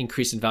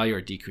increase in value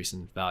or decrease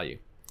in value.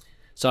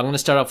 So I'm going to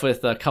start off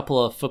with a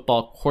couple of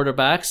football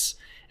quarterbacks,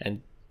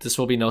 and this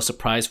will be no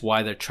surprise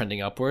why they're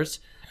trending upwards.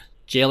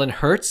 Jalen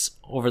Hurts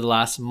over the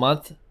last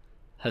month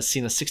has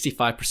seen a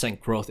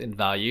 65% growth in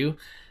value.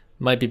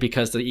 Might be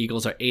because the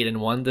Eagles are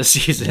 8-1 this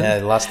season. Yeah,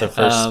 they lost their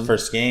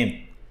first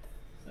game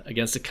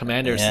against the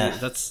Commanders. Yeah.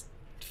 That's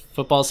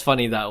football's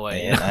funny that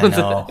way. Yeah, I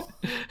know,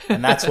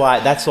 and that's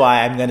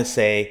why I'm gonna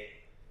say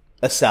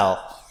a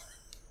sell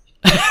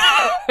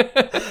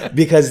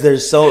because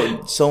there's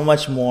so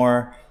much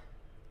more.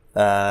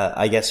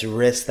 I guess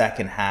risk that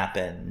can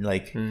happen.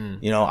 Like,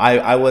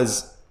 I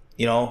was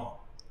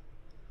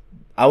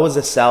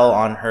a sell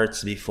on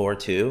Hurts before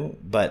too,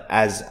 but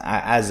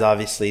as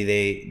obviously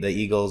the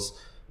Eagles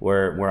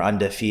were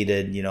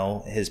undefeated,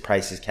 his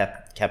prices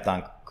kept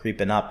on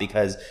creeping up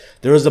because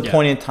there was a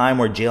point in time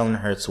where Jalen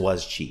Hurts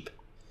was cheap.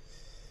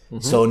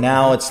 So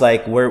now it's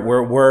like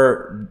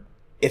we're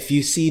if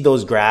you see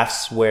those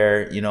graphs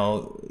where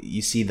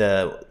you see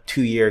the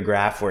 2-year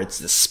graph where it's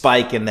the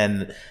spike and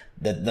then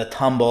the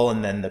tumble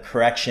and then the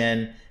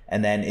correction,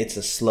 and then it's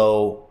a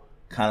slow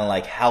kind of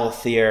like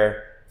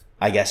healthier,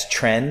 I guess,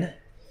 trend.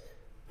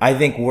 I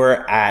think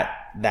we're at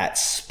that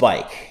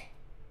spike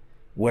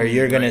where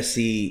you're going to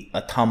see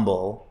a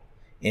tumble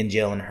in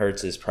Jalen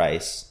Hurts'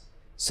 price.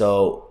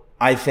 So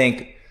I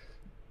think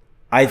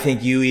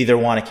you either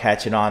want to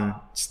catch it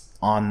on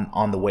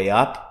the way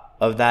up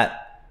of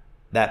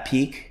that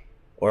peak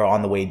or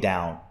on the way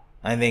down.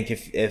 I think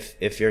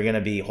if you're going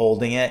to be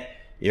holding it,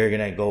 you're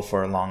going to go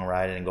for a long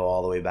ride and go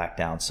all the way back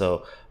down.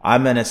 So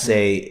I'm going to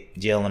say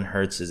Jalen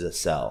Hurts is a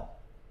sell.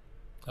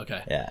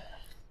 Okay. Yeah.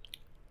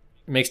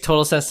 It makes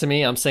total sense to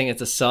me. I'm saying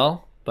it's a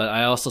sell. but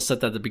I also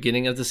said that at the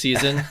beginning of the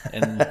season,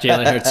 and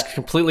Jalen Hurts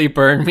completely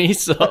burned me.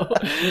 So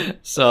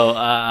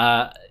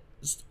I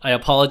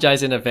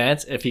apologize in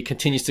advance if he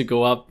continues to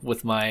go up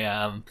with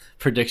my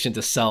prediction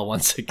to sell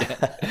once again.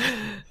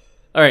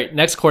 All right,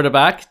 next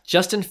quarterback,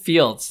 Justin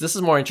Fields. This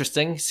is more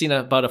interesting. He's seen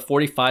about a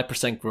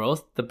 45%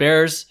 growth. The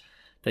Bears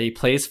that he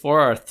plays for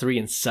are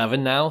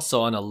 3-7 now,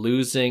 so on a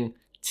losing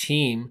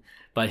team,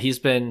 but he's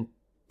been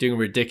doing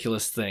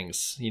ridiculous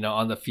things,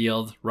 on the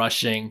field,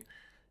 rushing,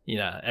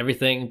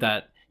 everything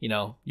that,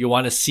 you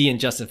want to see in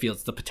Justin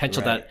Fields, the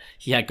potential that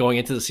he had going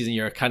into the season,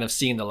 you're kind of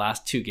seeing the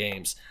last 2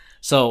 games.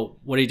 So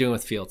what are you doing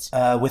with Fields?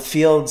 With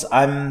Fields,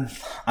 I'm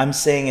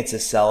saying it's a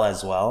sell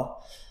as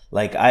well.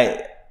 Like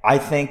I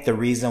think the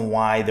reason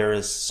why there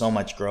is so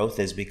much growth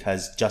is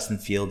because Justin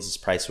Fields'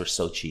 price was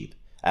so cheap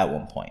at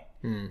one point,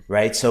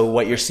 right? So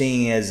what you're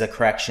seeing is a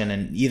correction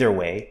in either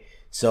way.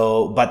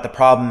 So, but the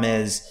problem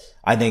is,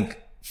 I think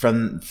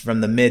from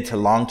the mid to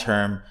long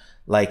term,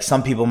 like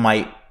some people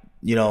might,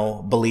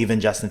 believe in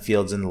Justin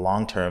Fields in the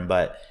long term,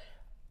 but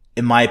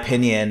in my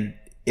opinion,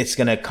 it's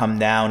going to come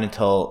down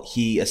until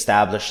he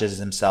establishes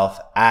himself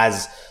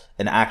as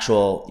an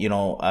actual,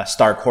 a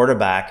star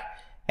quarterback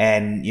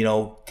and,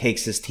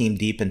 takes his team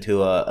deep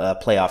into a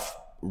playoff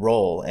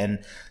role.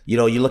 And,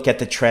 you look at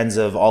the trends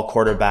of all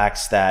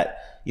quarterbacks that,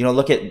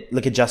 look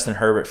at Justin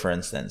Herbert, for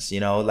instance,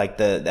 like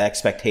the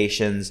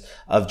expectations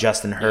of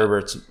Justin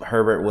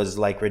Herbert was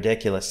like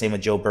ridiculous. Same with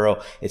Joe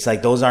Burrow. It's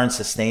like, those aren't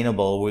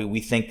sustainable. We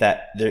think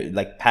that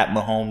like Pat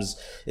Mahomes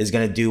is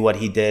going to do what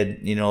he did,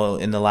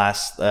 in the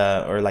last,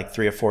 or like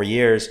 3 or 4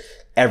 years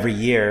every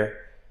year.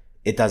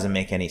 It doesn't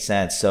make any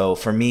sense. So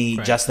for me,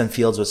 Justin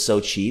Fields was so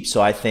cheap.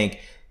 So I think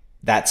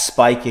that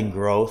spike in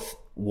growth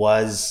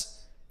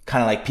was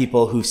kind of like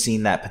people who've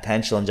seen that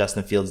potential in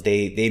Justin Fields.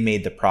 They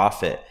made the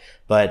profit.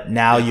 But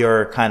now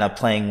you're kind of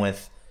playing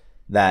with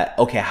that,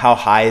 okay, how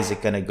high is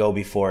it going to go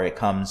before it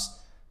comes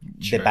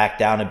back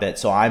down a bit?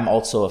 So I'm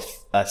also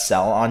a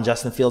sell on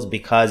Justin Fields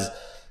because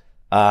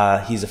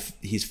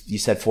you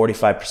said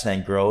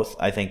 45% growth.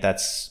 I think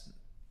that's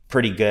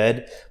pretty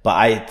good, but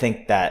I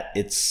think that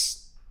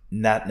it's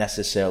not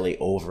necessarily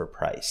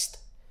overpriced.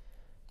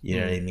 You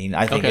know what I mean?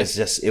 I think it's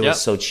just, it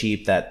was so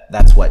cheap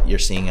that's what you're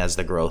seeing as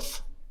the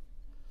growth.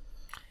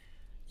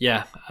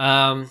 Yeah.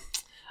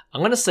 I'm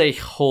going to say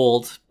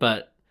hold,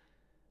 but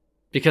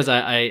because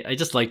I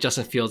just like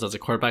Justin Fields as a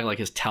quarterback, like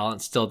his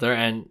talent's still there.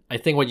 And I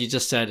think what you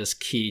just said is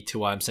key to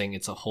why I'm saying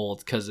it's a hold,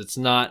 because it's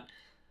not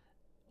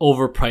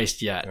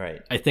overpriced yet.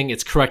 Right. I think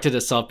it's corrected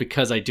itself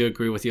because I do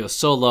agree with you. It's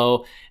so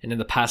low. And in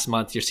the past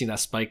month, you're seeing that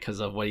spike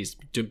because of what he's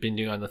been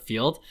doing on the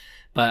field.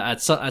 But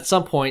at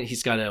some point,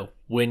 he's got to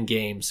win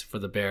games for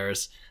the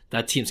Bears.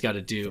 That team's got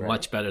to do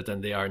much better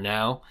than they are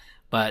now.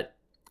 But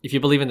if you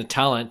believe in the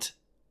talent,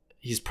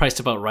 he's priced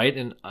about right,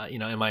 in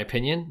my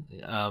opinion.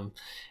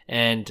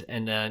 And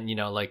then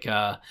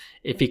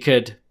if he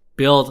could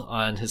build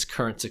on his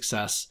current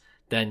success,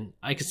 then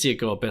I could see it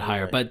go a bit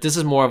higher. But this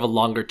is more of a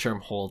longer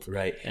term hold,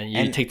 right? And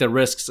you take the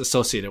risks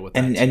associated with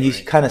that. And you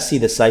kind of see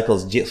the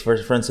cycles.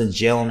 For instance,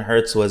 Jalen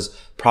Hurts was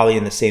probably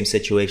in the same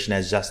situation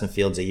as Justin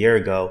Fields a year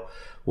ago,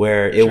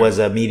 where it was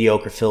a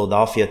mediocre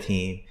Philadelphia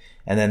team,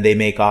 and then they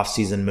make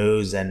off-season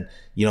moves, and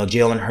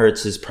Jalen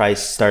Hurts'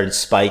 price started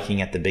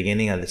spiking at the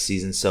beginning of the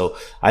season. So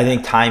I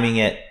think timing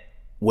it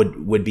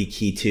would be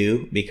key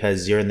too,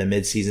 because you're in the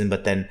mid-season,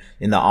 but then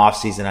in the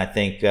off-season, I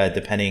think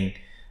depending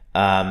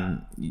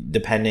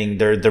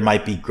there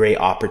might be great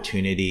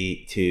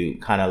opportunity to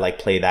kind of like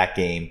play that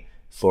game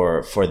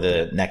for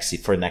next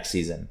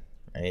season,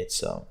 right?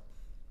 So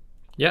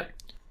yeah,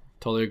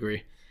 totally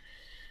agree.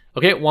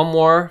 Okay, one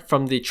more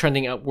from the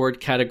trending upward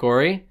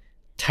category.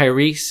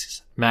 Tyrese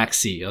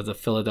Maxey of the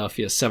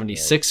Philadelphia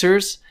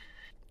 76ers.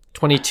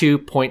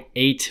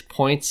 22.8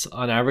 points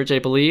on average, I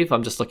believe.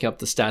 I'm just looking up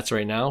the stats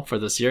right now for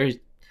this year.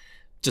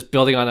 Just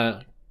building on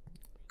a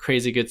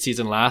crazy good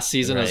season last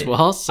season as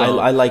well. So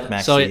I like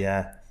Maxey,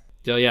 yeah.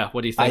 So yeah,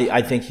 what do you think?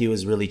 I think he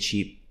was really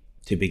cheap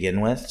to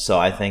begin with. So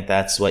I think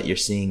that's what you're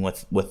seeing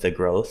with the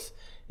growth,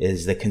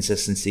 is the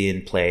consistency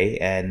in play.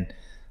 And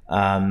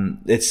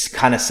it's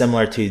kind of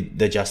similar to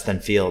the Justin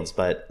Fields,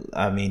 but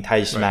I mean,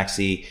 Tyrese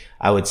Maxey,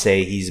 I would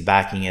say he's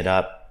backing it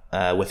up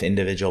with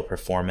individual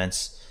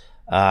performance.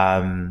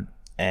 But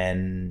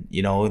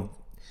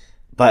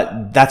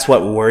that's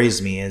what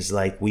worries me, is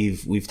like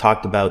we've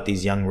talked about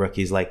these young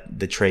rookies like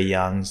the Trey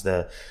Youngs,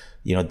 the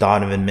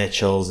Donovan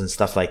Mitchells and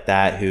stuff like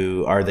that,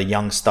 who are the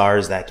young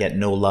stars that get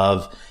no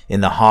love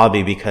in the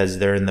hobby because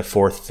they're in the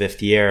 4th,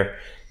 5th year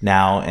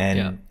now,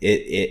 and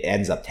it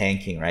ends up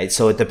tanking, right?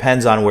 So it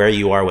depends on where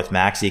you are with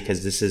Maxey,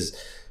 because this is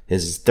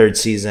his 3rd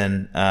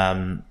season.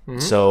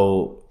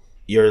 So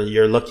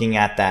you're looking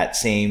at that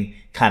same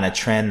kind of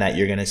trend that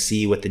you're going to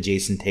see with the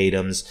Jason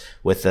Tatums,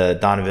 with the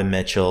Donovan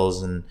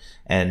Mitchells,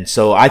 and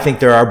so I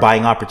think there are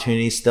buying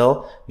opportunities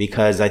still,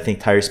 because I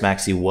think Tyrese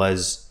Maxey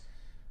was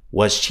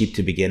cheap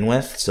to begin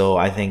with. So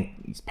I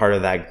think part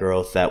of that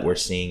growth that we're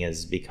seeing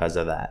is because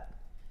of that.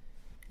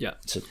 Yeah.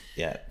 So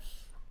yeah.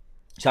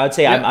 So I would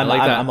say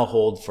I'm a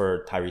hold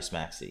for Tyrese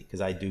Maxey,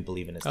 because I do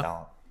believe in his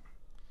talent.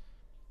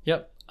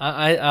 Yep.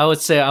 I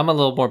would say I'm a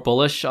little more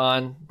bullish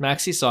on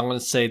Maxey, so I'm going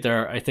to say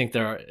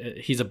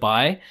he's a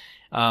buy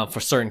for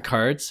certain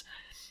cards.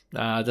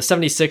 The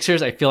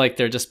 76ers, I feel like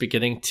they're just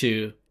beginning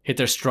to hit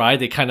their stride.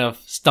 They kind of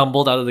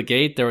stumbled out of the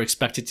gate. They were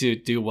expected to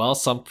do well.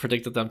 Some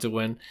predicted them to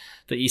win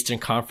the Eastern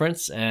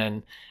Conference,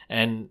 and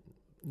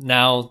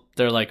now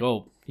they're like,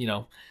 oh,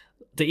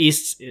 the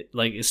East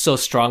is so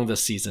strong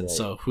this season. Right.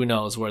 So who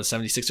knows where the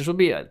 76ers will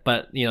be at.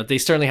 But they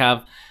certainly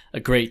have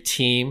a great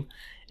team,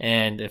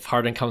 and if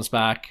Harden comes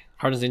back,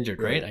 Harden's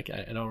injured, right?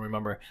 I don't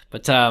remember.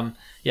 But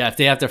if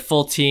they have their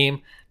full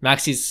team,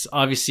 Maxey's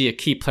obviously a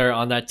key player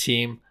on that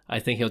team. I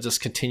think he'll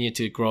just continue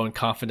to grow in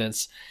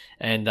confidence.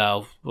 And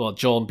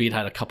Joel Embiid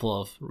had a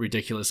couple of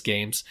ridiculous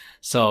games.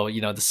 So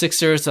the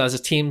Sixers as a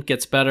team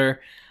gets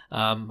better.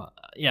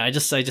 I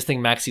just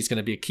think Maxey's going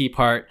to be a key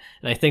part,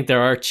 and I think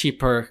there are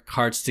cheaper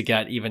cards to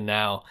get even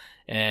now.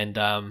 And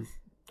I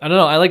don't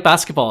know. I like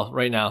basketball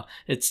right now.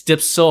 It's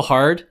dipped so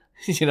hard.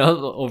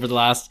 Over the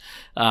last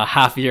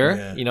half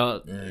year,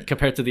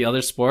 compared to the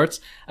other sports.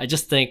 I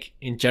just think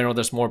in general,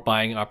 there's more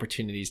buying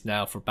opportunities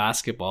now for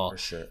basketball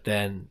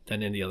than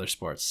in the other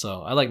sports.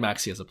 So I like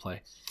Maxey as a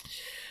play.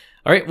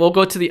 All right, we'll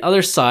go to the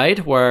other side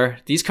where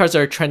these cards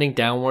are trending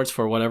downwards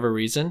for whatever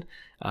reason.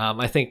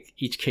 I think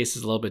each case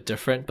is a little bit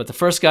different. But the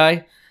first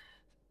guy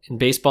in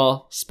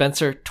baseball,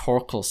 Spencer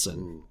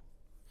Torkelson.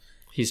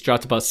 He's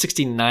dropped about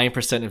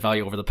 69% in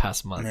value over the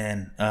past month.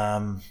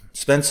 Man,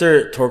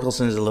 Spencer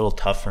Torkelson is a little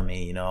tough for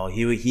me. He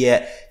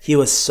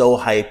was so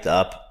hyped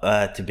up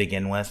to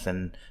begin with,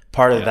 and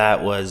part of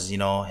that was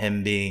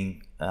him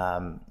being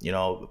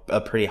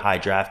a pretty high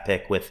draft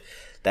pick with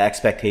the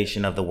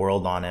expectation of the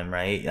world on him,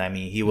 right? I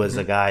mean, he was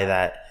a guy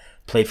that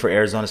played for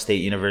Arizona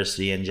State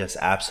University and just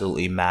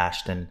absolutely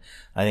mashed, and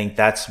I think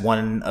that's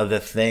one of the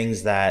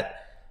things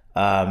that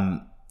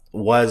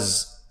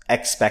was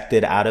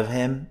expected out of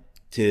him.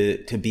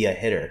 To be a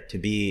hitter, to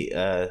be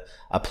a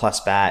plus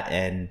bat.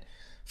 And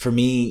for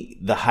me,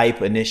 the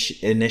hype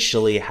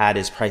initially had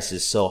his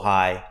prices so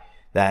high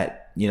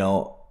that,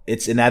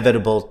 it's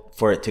inevitable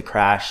for it to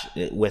crash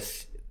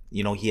with,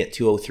 he hit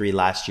 203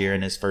 last year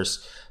in his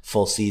first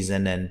full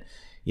season. And,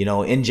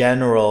 in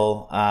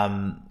general,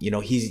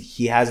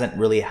 he hasn't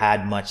really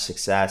had much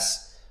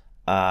success.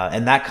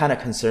 And that kind of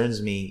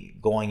concerns me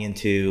going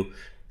into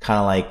kind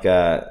of like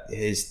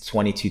his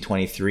 22,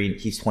 23.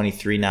 He's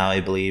 23 now, I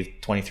believe,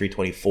 23,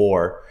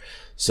 24.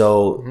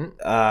 So,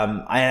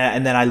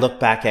 and then I look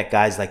back at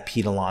guys like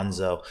Pete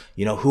Alonso,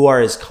 who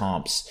are his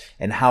comps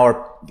and how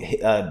are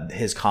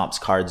his comps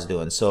cards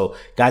doing? So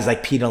guys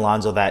like Pete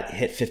Alonso that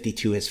hit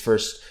 52 his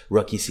first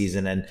rookie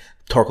season, and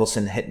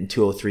Torkelson hitting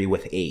 203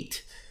 with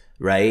 8.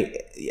 Right.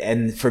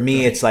 And for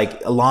me, it's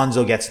like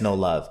Alonso gets no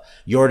love.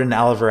 Jordan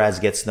Alvarez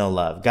gets no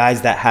love.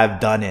 Guys that have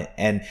done it.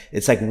 And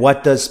it's like,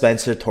 what does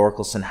Spencer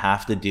Torkelson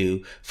have to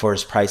do for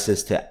his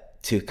prices to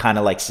kind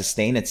of like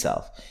sustain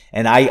itself?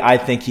 And I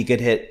think he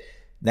could hit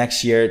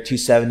next year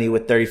 270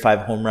 with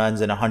 35 home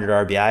runs and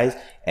 100 RBIs.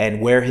 And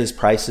where his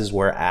prices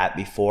were at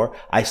before,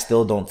 I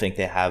still don't think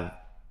they have,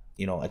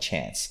 a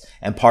chance.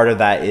 And part of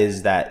that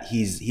is that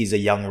he's a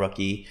young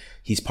rookie.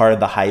 He's part of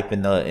the hype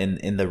in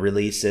the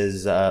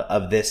releases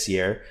of this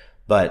year,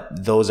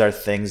 but those are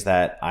things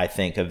that I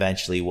think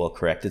eventually will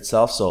correct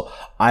itself. So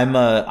I'm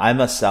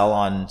a sell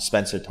on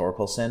Spencer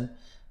Torkelson.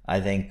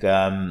 I think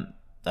I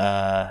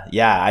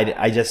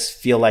just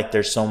feel like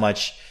there's so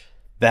much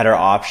better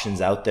options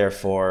out there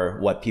for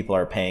what people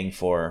are paying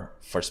for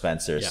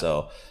Spencer. Yeah.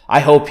 So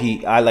I hope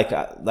I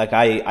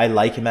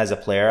like him as a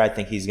player. I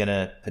think he's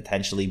gonna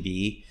potentially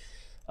be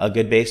a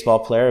good baseball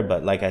player,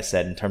 but like I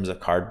said, in terms of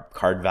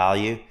card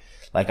value,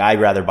 like I'd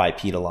rather buy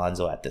Pete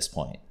Alonso at this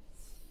point.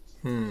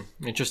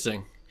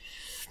 Interesting.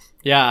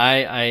 Yeah,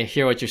 I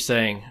hear what you're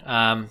saying.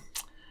 I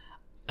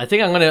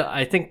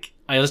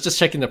was just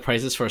checking the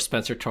prices for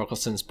Spencer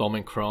Torkelson's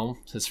Bowman Chrome,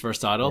 his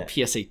first auto,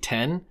 PSA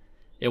 10.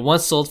 It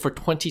once sold for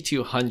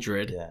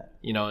 $2,200.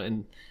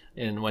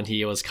 In when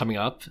he was coming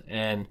up,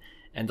 and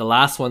the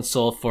last one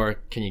sold for,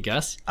 can you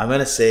guess? I'm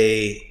gonna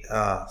say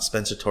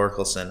Spencer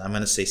Torkelson. I'm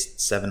gonna say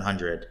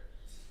 700.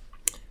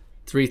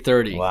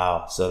 $330.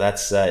 Wow. So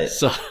that's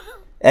so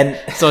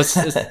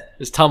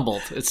it's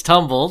tumbled. It's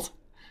tumbled.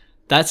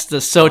 That's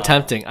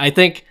tempting.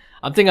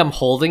 I'm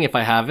holding if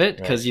I have it,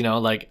 because you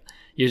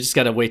just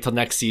gotta wait till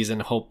next season,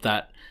 hope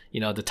that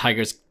the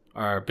Tigers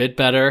are a bit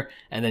better,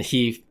 and then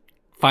he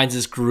finds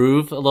his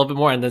groove a little bit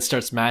more and then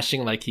starts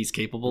smashing like he's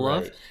capable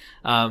of.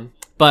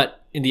 But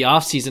in the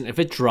off season, if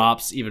it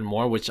drops even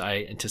more, which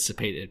I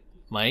anticipate it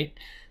might,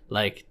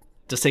 like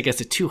just take us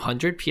to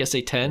 200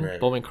 PSA 10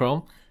 Bowman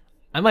Chrome,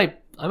 I might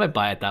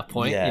buy at that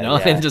point, and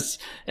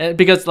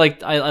because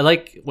I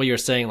like what you're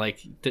saying,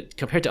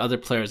 compared to other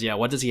players,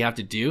 what does he have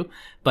to do?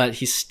 But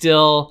he's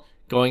still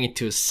going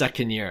into his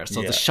second year,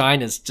 so the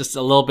shine is just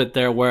a little bit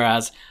there.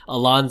 Whereas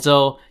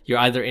Alonso, you're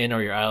either in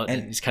or you're out,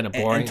 and he's kind of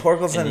boring. And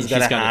Torkelson is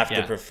gonna have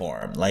to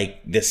perform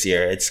like this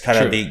year. It's kind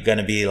of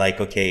gonna be like,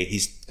 okay,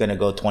 he's gonna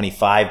go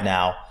 25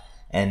 now,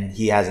 and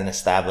he hasn't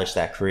established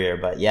that career.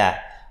 But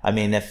I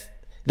mean, if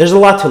there's a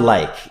lot to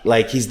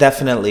like he's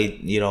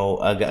definitely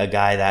a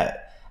guy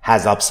that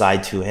has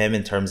upside to him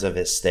in terms of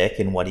his stick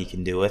and what he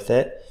can do with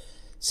it.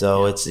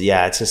 So it's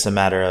just a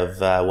matter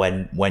of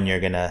when you're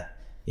gonna,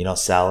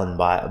 sell and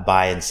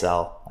buy and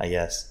sell, I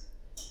guess.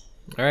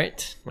 All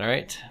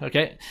right.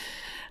 Okay.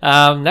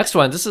 Next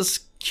one. This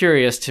is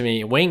curious to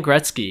me. Wayne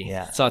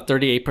Gretzky saw a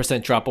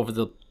 38% drop over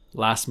the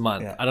last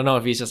month. I don't know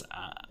if he's just,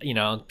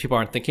 people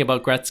aren't thinking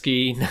about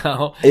Gretzky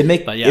now. It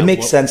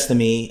makes sense to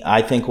me.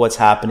 I think what's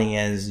happening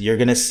is you're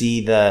going to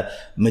see the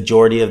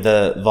majority of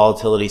the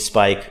volatility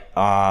spike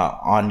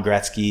on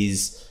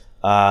Gretzky's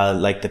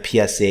like the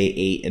PSA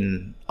 8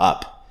 and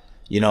up.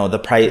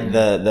 The price,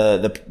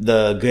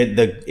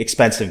 the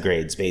expensive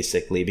grades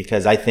basically,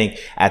 because I think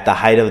at the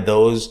height of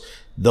those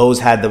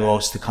had the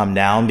most to come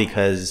down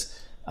because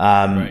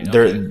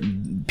they're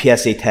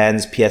PSA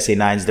 10s, PSA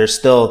 9s, they're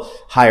still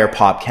higher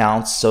pop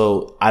counts.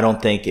 So I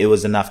don't think it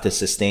was enough to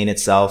sustain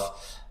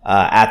itself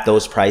at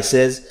those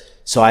prices.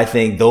 So I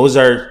think those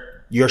are,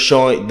 you're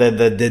showing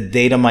the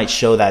data might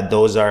show that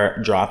those are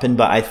dropping,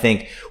 but I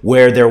think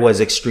where there was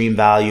extreme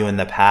value in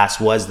the past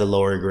was the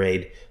lower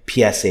grade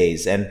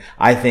PSAs. And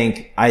I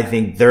think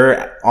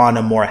they're on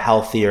a more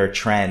healthier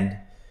trend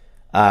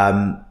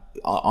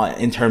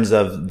in terms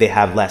of they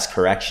have less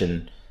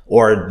correction,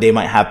 or they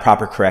might have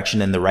proper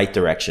correction in the right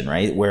direction,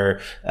 right? Where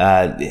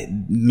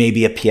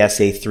maybe a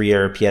PSA 3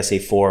 or a PSA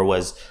 4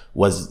 was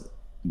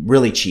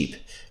really cheap,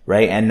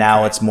 right? And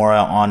now it's more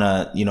on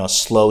a,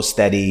 slow,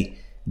 steady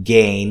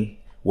gain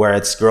where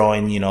it's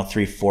growing,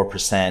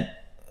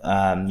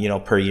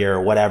 3-4%, per year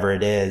or whatever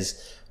it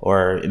is.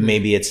 Or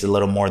maybe it's a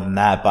little more than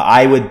that. But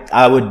I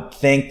would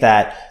think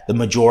that the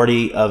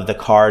majority of the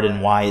card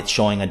and why it's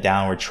showing a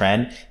downward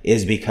trend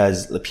is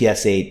because the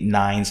PSA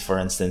 9s, for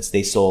instance,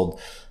 they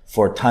sold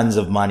for tons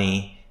of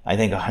money. I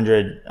think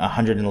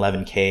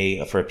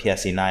 111K for a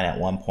PSA 9 at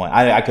one point.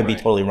 I could be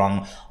totally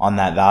wrong on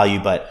that value,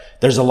 but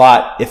there's a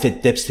lot. If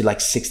it dips to like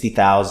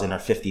 60,000 or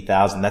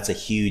 50,000, that's a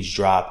huge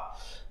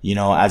drop,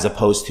 as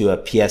opposed to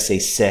a PSA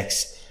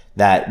 6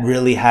 that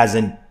really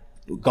hasn't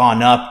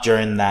gone up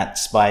during that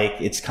spike.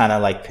 It's kind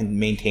of like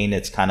maintained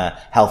its kind of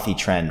healthy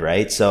trend,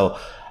 right? So,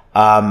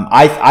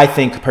 I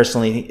think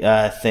personally,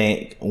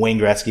 think Wayne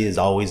Gretzky is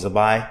always a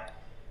buy.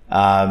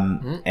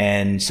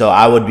 And so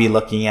I would be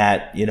looking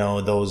at,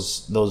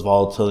 those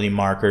volatility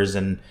markers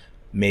and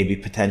maybe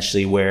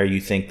potentially where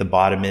you think the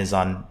bottom is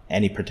on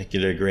any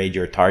particular grade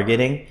you're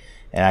targeting.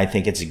 And I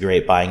think it's a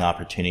great buying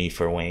opportunity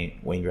for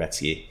Wayne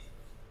Gretzky.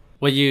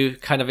 What you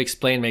kind of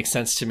explained makes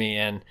sense to me.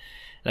 And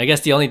I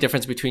guess the only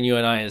difference between you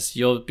and I is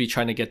you'll be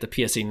trying to get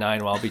the PSA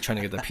 9 while I'll be trying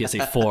to get the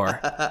PSA 4.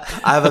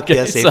 I have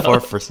a PSA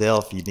 4 for sale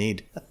if you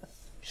need.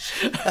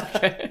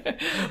 Okay.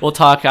 We'll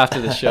talk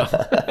after the show.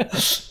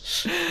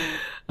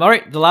 All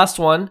right, the last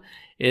one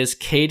is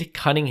Cade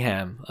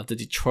Cunningham of the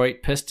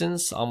Detroit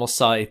Pistons.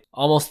 Saw a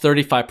almost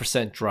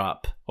 35%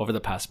 drop over the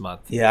past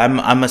month. Yeah,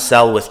 I'm a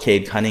sell with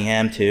Cade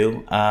Cunningham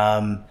too.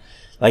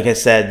 Like I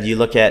said, you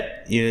look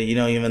at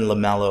even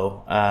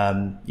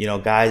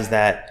LaMelo, guys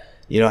that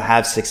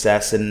have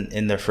success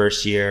in their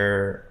first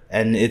year,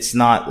 and it's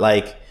not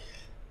like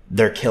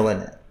they're killing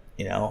it.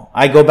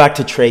 I go back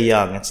to Trae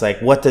Young. It's like,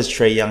 what does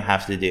Trae Young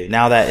have to do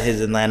now that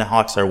his Atlanta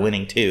Hawks are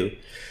winning too?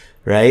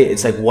 Right?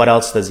 It's like, what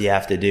else does he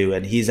have to do?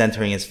 And he's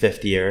entering his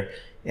 5th year,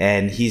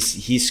 and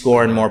he's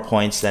scoring more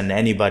points than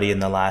anybody in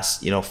the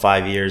last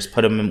 5 years.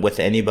 Put him with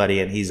anybody,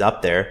 and he's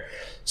up there.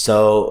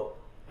 So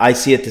I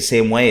see it the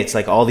same way. It's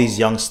like all these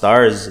young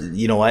stars.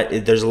 You know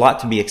what? There's a lot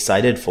to be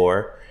excited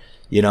for,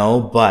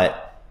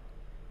 but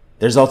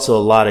there's also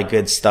a lot of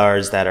good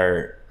stars that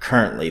are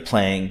currently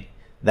playing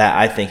that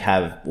I think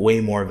have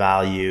way more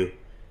value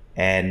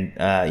and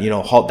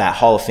that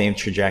Hall of Fame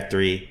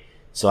trajectory.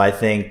 So I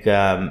think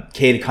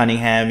Cade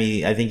Cunningham,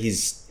 I think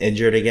he's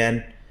injured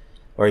again,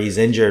 or he's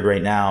injured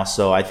right now.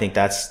 So I think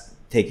that's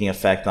taking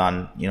effect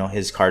on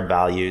his card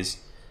values.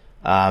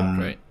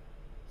 Right.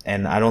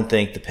 And I don't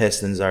think the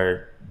Pistons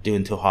are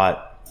doing too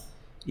hot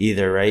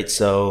either, right?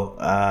 So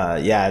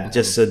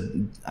just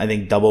I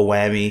think double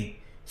whammy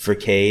for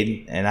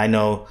Cade. And I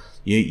know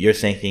you're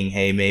thinking,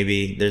 hey,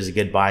 maybe there's a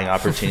good buying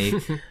opportunity.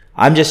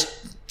 I'm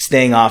just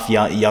staying off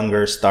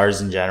younger stars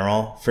in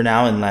general for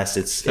now, unless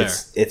it's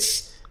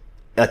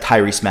a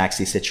Tyrese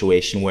Maxey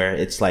situation where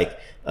it's like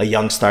a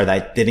young star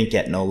that didn't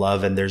get no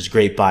love and there's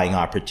great buying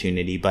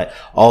opportunity. But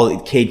all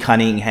Cade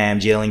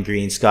Cunningham, Jalen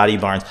Green, Scotty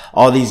Barnes,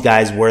 all these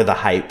guys were the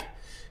hype,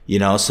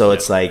 so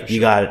it's like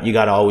you got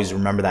to always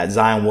remember that.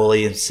 Zion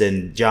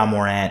Williamson, Ja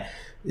Morant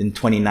in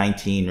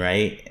 2019,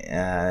 right?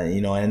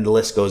 And the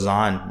list goes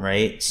on,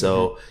 right?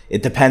 So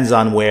it depends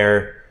on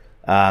where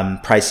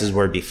prices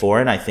were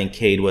before, and I think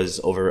Cade was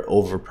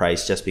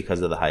overpriced just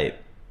because of the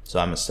hype. So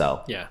I'm a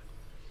sell. Yeah.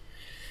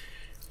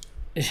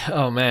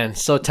 Oh man,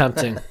 so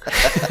tempting.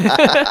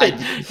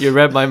 You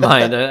read my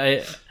mind.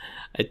 I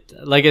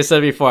like I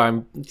said before,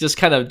 I'm just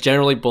kind of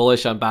generally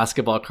bullish on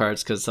basketball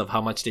cards because of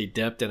how much they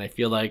dipped, and I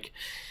feel like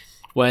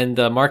when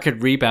the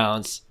market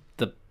rebounds,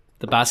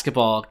 the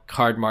basketball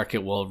card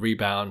market will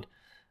rebound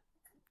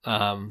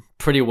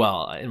pretty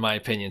well, in my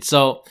opinion.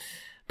 So,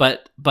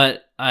 but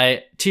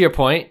to your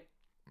point,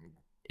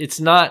 it's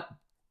not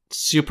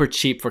super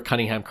cheap for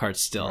Cunningham cards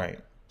still. Right.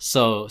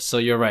 So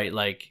you're right.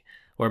 Like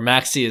where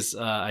Maxey is,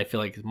 I feel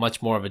like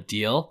much more of a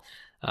deal.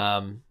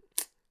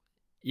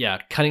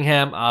 Yeah,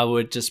 Cunningham, I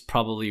would just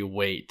probably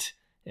wait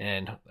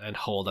and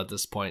hold at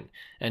this point.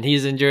 And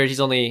he's injured. He's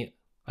only,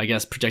 I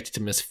guess, projected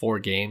to miss 4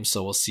 games.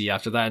 So we'll see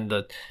after that. And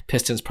the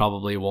Pistons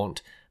probably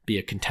won't be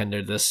a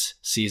contender this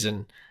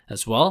season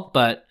as well.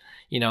 But,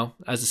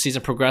 as the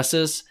season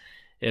progresses,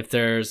 if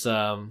there's,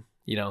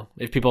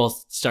 if people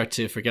start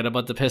to forget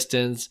about the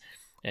Pistons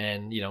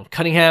and,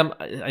 Cunningham,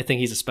 I think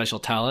he's a special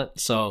talent.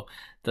 So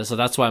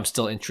that's why I'm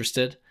still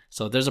interested.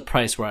 So there's a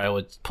price where I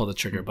would pull the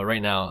trigger, but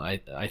right now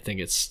I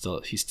think he's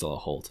still a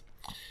hold.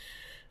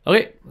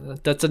 Okay,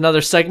 that's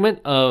another segment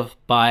of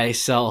buy,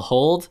 sell,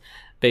 hold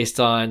based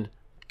on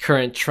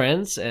current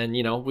trends, and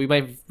we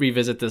might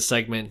revisit this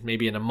segment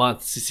maybe in a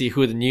month to see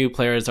who the new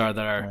players are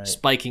that are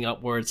spiking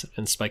upwards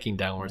and spiking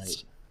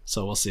downwards.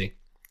 So we'll see.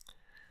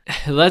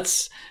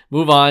 Let's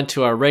move on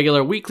to our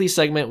regular weekly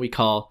segment we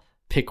call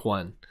Pick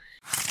One.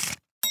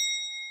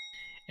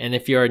 And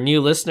if you're a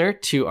new listener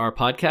to our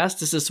podcast,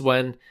 this is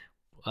when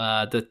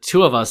the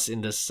two of us in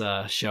this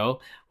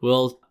show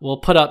will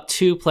put up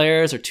 2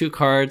 players or 2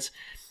 cards,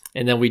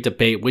 and then we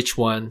debate which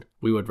one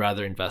we would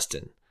rather invest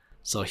in.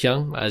 So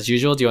Hyung, as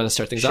usual, do you want to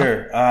start things off?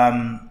 Sure.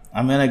 I'm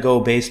gonna go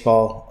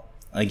baseball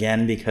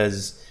again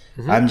because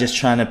I'm just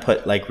trying to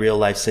put like real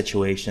life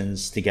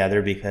situations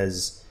together,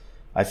 because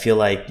I feel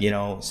like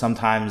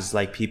sometimes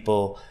like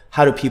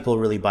how do people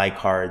really buy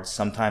cards?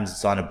 Sometimes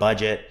it's on a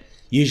budget.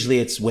 Usually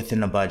it's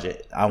within a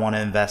budget. I want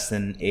to invest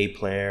in A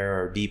player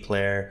or B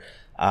player.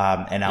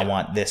 And I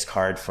want this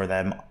card for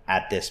them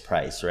at this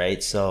price,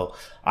 right? So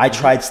I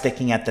tried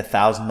sticking at the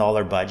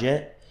 $1,000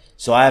 budget.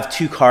 So I have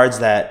 2 cards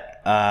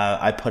that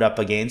I put up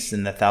against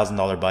in the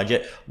 $1,000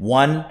 budget.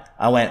 One,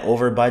 I went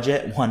over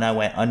budget. One, I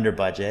went under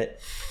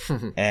budget.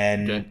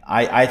 And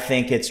I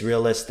think it's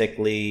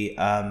realistically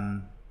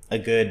a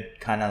good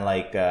kind of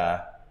like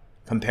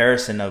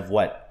comparison of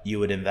what you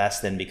would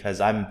invest in, because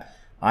I'm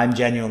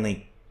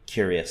genuinely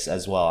curious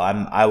as well.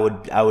 I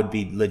would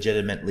be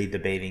legitimately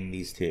debating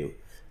these 2.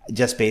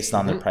 Just based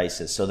on the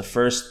prices. So the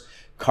first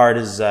card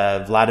is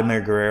Vladimir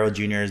Guerrero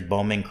Jr.'s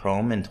Bowman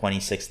Chrome in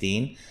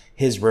 2016.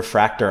 His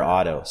refractor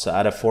auto. So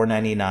out of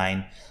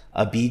 $499,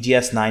 a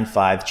BGS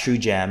 9.5 True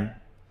Gem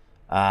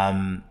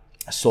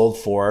sold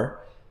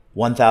for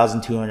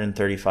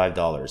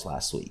 $1,235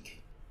 last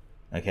week.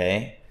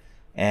 Okay.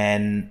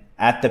 And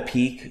at the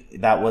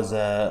peak, that was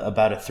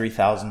about a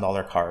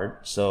 $3,000 card.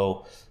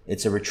 So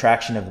it's a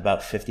retraction of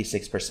about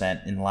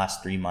 56% in the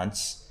last 3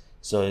 months.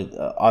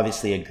 So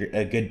obviously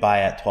a good buy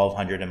at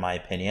 $1,200 in my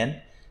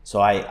opinion. So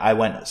I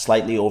went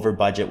slightly over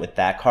budget with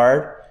that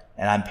card,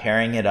 and I'm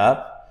pairing it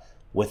up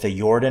with a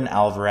Yordan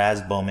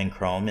Alvarez Bowman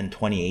Chrome in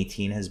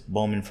 2018. His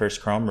Bowman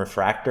First Chrome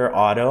refractor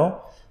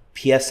auto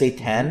PSA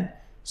 10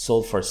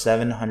 sold for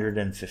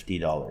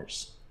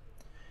 $750.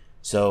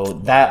 So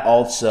that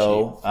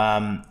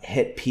also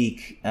hit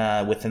peak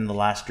within the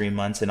last 3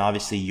 months, and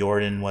obviously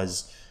Yordan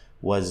was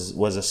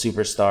a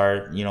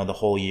superstar, the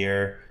whole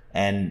year.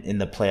 And in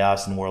the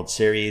playoffs and World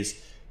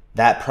Series,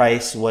 that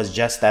price was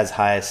just as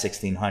high as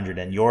 $1,600,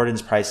 and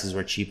Jordan's prices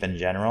were cheap in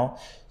general.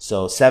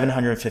 So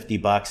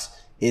 $750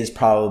 is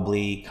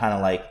probably kind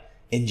of like,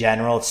 in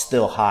general, it's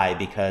still high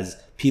because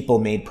people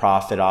made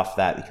profit off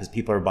that, because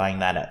people are buying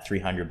that at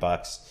 $300,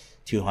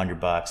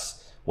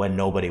 $200 when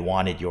nobody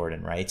wanted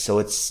Jordan, right? So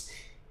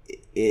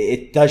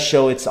it does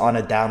show it's on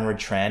a downward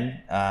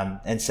trend,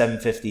 and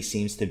 $750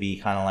 seems to be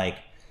kind of like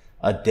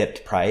a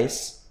dipped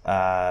price,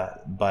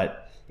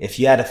 but if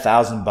you had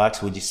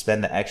 $1,000, would you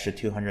spend the extra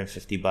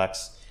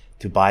 $250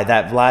 to buy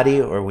that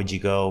Vladdy, or would you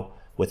go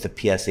with the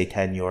PSA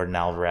 10 Yordan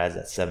Alvarez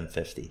at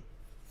 $750?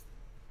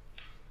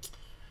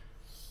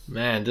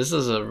 Man, this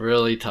is a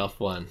really tough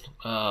one.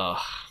 I'm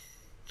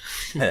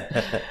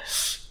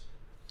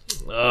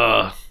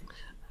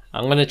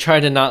gonna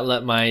try to not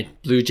let my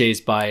Blue Jays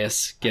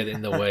bias get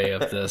in the way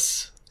of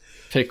this.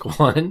 Pick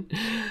one.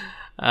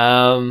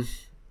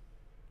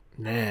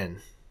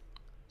 Man.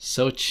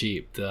 So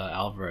cheap, the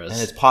Alvarez. And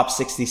it's pop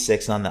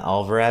 66 on the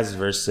Alvarez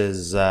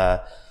versus,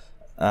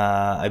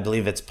 I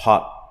believe it's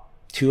pop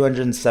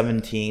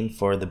 217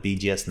 for the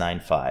BGS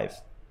 9.5.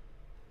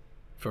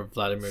 For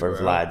Vladimir For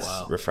Guerrero. Vlad's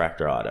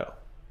refractor auto.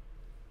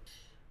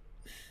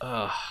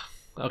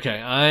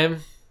 Okay,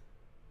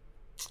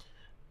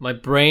 my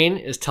brain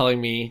is telling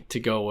me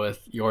to go with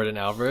Yordan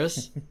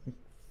Alvarez.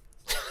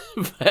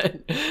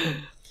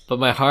 But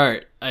my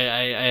heart,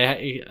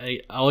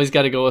 I always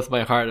got to go with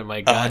my heart and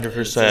my gut.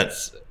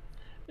 100%.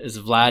 Is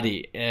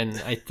Vladdy.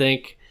 And I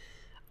think,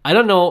 I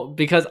don't know,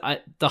 because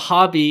the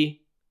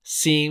hobby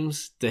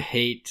seems to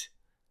hate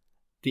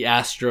the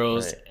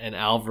Astros and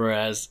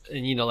Alvarez.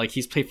 And, like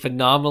he's played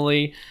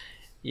phenomenally,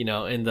 in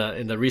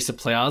the recent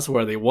playoffs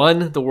where they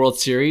won the World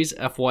Series,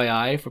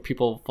 FYI, for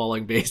people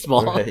following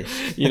baseball. Right.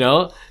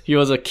 He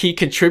was a key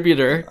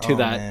contributor to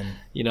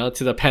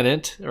to the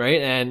pennant,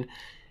 right?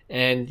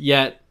 And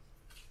yet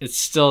it's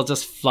still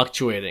just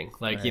fluctuating.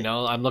 Like,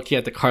 I'm looking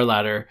at the card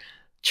ladder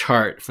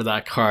chart for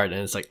that card,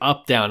 and it's like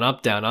up, down,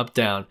 up, down, up,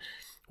 down.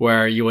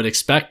 where you would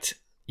expect,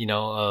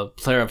 a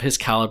player of his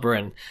caliber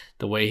and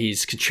the way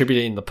he's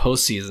contributing in the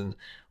postseason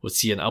would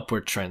see an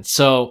upward trend.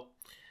 So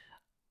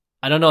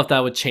I don't know if that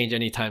would change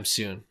anytime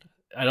soon.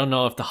 I don't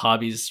know if the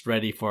hobby's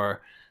ready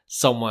for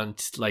someone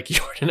like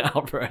Jordan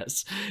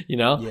Alvarez,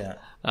 Yeah.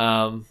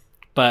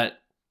 But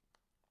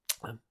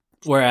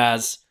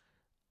whereas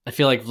I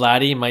feel like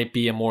Vladdy might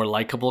be a more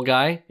likable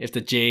guy if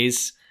the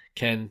Jays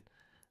can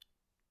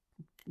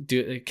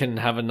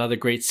have another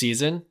great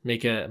season,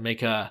 make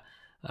a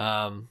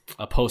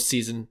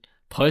postseason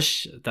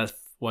push that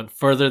went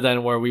further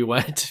than where we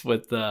went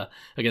with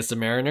against the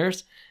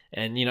Mariners.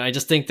 And I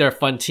just think they're a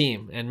fun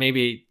team, and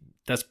maybe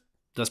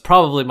that's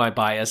probably my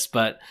bias,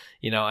 but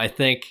I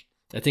think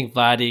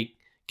Vladdy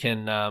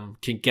can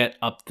get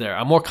up there.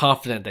 I'm more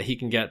confident that he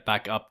can get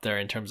back up there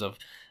in terms of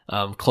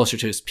closer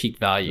to his peak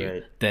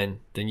value than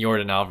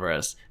Jordan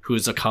Alvarez,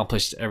 who's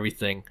accomplished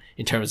everything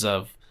in terms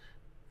of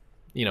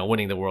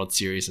winning the World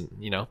Series. And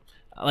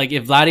like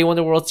if Vladdy won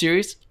the World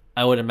Series,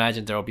 I would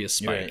imagine there will be a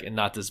spike and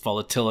not this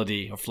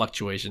volatility or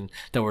fluctuation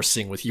that we're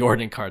seeing with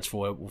Jordan cards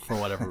for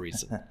whatever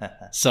reason.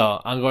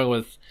 So I'm going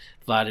with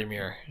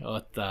Vladimir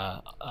with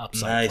the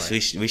upside.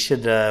 Nice. We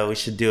should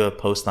do a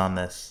post on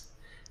this,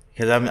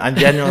 because I'm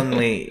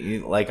genuinely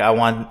like I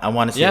want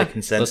to see the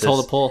consensus. Let's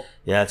hold a poll.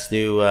 Yeah, let's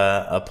do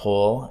a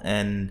poll,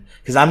 and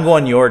because I'm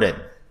going Jordan.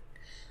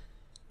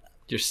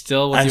 You're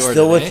still with I'm Jordan.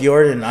 Still with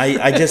Jordan.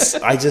 I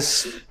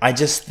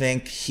just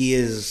think he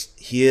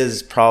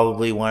is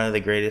probably one of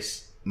the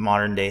greatest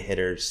modern day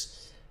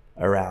hitters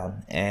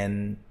around,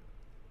 and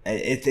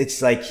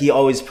it's like he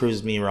always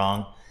proves me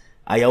wrong.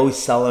 I always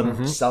sell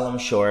him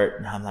short,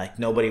 and I'm like,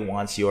 nobody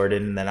wants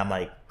Jordan, and then I'm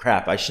like,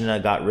 crap, I shouldn't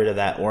have got rid of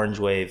that Orange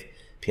Wave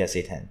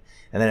PSA 10.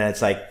 And then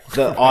it's like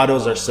the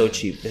autos are so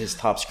cheap. His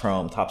Topps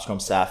Chrome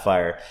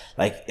Sapphire,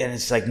 and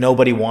it's like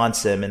nobody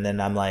wants him. And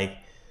then I'm like,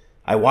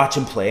 I watch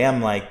him play.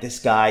 I'm like, this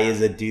guy is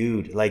a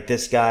dude. Like,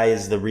 this guy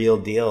is the real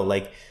deal.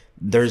 Like,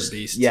 there's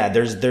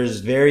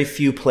very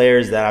few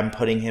players that I'm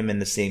putting him in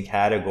the same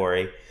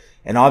category.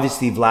 And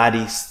obviously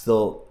Vladdy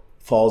still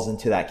falls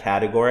into that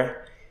category.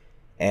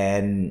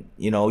 And,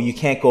 you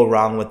can't go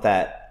wrong with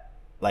that,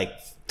 like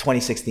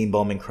 2016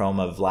 Bowman Chrome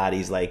of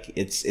Vladdy's. Like,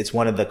 it's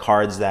one of the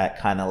cards that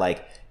kind of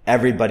like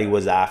everybody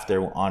was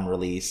after on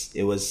release.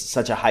 It was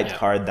such a hyped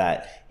card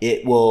that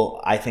it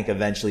will, I think,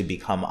 eventually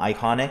become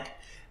iconic.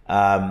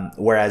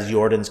 Whereas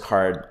Jordan's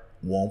card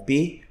won't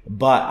be.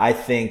 But I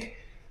think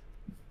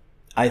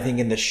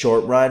in the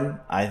short run,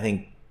 I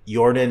think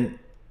Jordan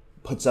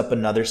puts up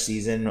another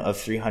season of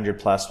 300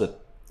 plus with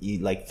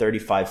like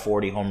 35,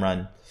 40 home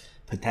run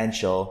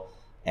potential.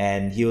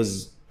 And he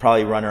was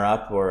probably runner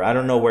up, or I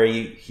don't know where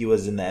he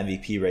was in the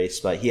MVP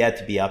race, but he had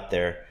to be up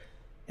there.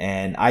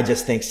 And I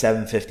just think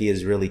 750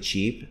 is really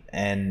cheap.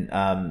 And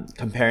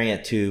comparing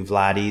it to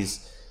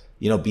Vladdy's,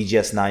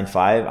 BGS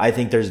 9.5, I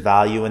think there's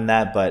value in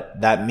that,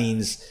 but that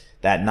means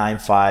that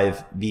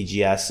 9.5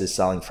 BGS is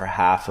selling for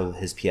half of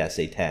his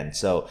PSA 10.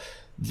 So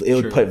it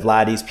would put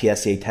Vladdy's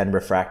PSA 10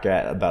 refractor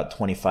at about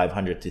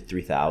 2,500 to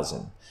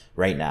 3,000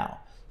 right now.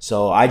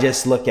 So I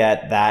just look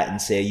at that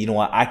and say, you know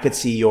what, I could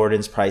see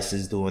Jordan's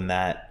prices doing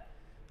that,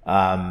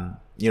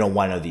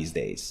 one of these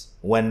days.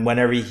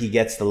 Whenever he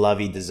gets the love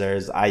he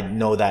deserves. I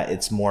know that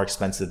it's more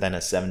expensive than a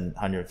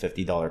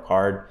 $750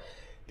 card,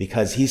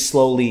 because he's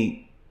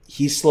slowly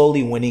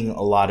winning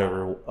a lot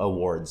of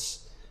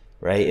awards,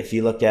 right? If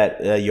you look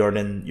at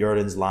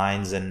Jordan's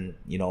lines and,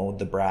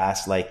 the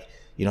brass, like,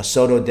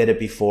 Soto did it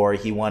before.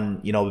 He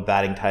won, a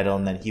batting title,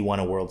 and then he won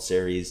a World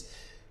Series.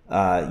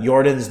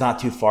 Jordan's not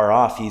too far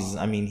off. He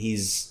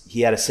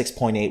had a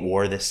 6.8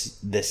 WAR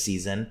this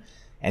season,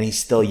 and he's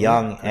still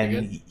young,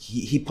 and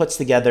he puts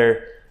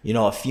together,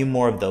 a few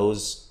more of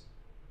those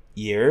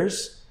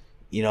years.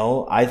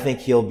 I think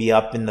he'll be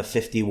up in the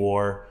 50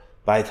 WAR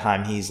by the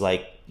time he's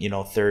like,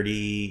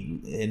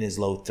 30, in his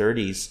low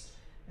 30s.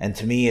 And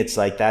to me, it's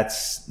like,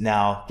 that's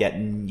now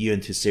getting you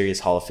into serious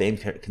Hall of Fame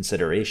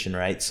consideration,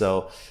 right?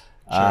 So,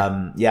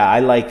 I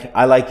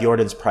like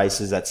Jordan's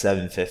prices at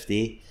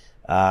 750.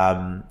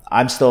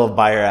 I'm still a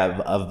buyer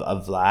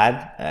of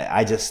Vlad.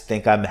 I just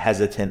think I'm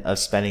hesitant of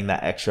spending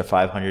that extra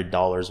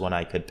 $500 when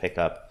I could pick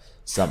up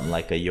something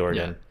like a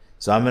Jordan. Yeah.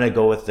 So I'm going to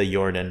go with the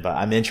Jordan, but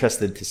I'm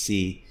interested to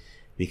see,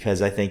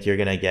 because I think you're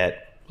going to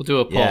get... We'll do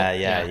a poll.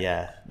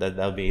 Yeah.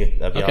 That'd be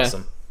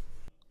awesome.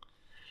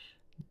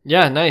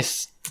 Yeah,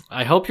 nice.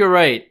 I hope you're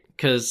right,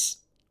 because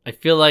I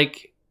feel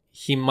like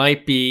he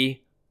might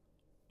be...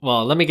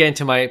 Well, let me get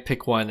into my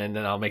pick one, and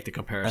then I'll make the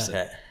comparison.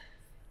 Okay.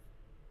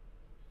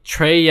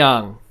 Trae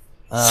Young,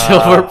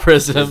 Silver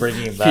Prism,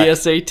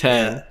 PSA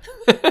 10.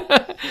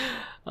 Yeah.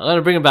 I'm going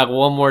to bring him back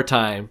one more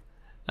time.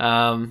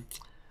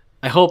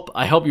 I hope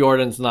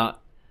Jordan is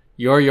not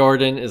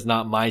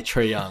my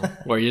Trae Young,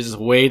 where you're just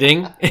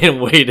waiting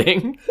and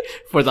waiting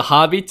for the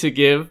hobby to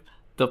give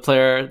the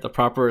player the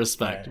proper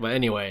respect. Right. But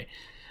anyway,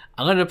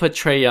 I'm going to put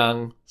Trae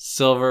Young,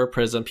 Silver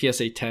Prism,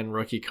 PSA 10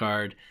 rookie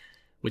card,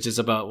 which is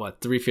about,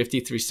 350,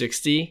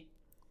 360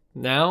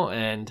 now.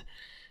 And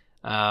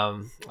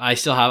I'm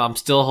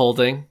still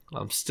holding.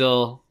 I'm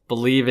still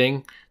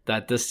believing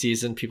that this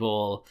season people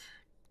will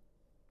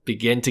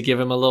begin to give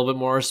him a little bit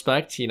more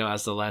respect,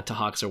 as the Atlanta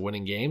Hawks are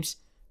winning games.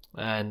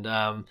 And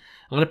I'm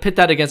going to pit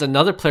that against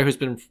another player who's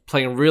been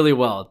playing really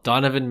well,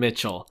 Donovan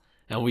Mitchell.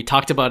 And we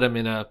talked about him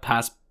in a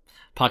past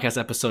podcast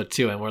episode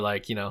too. And we're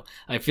like,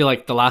 I feel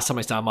like the last time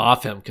I saw him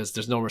off him because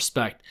there's no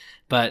respect.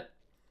 But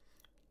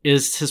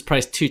is his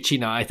price too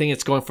cheap now? I think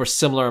it's going for a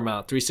similar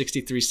amount,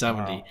 $360, $370.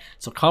 Wow.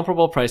 So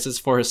comparable prices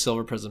for his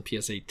Silver Prism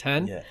PSA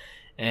 10. Yeah.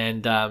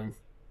 And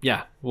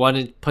want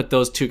to put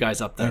those two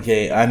guys up there.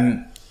 Okay,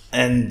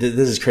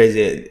 this is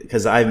crazy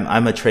because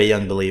I'm a Trae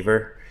Young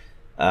believer.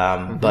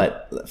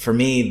 But for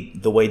me,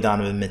 the way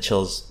Donovan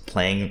Mitchell's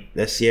playing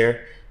this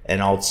year,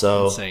 and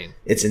also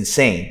it's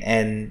insane.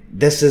 And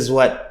this is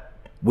what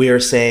we are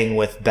saying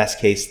with best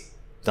case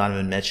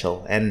Donovan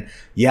Mitchell. And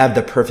you have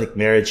the perfect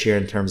marriage here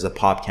in terms of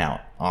pop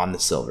count on the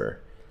silver.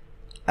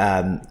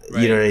 Right.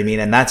 You know what I mean?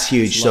 And that's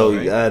huge.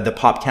 Low, so the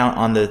pop count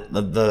on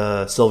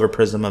the Silver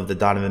Prism of the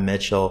Donovan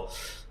Mitchell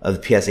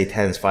of the PSA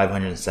 10 is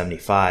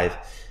 575.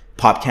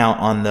 Pop count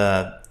on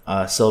the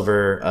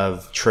silver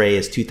of Trae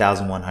is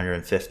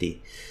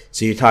 2,150.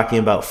 So you're talking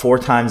about 4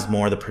 times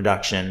more the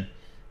production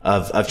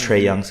of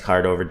Trae Young's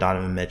card over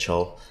Donovan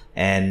Mitchell.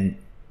 And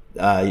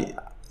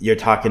you're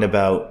talking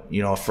about,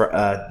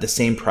 for the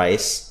same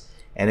price.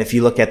 And if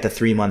you look at the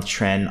 3-month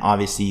trend,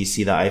 obviously you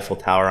see the Eiffel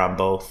Tower on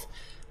both.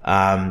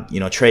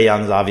 Trae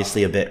Young's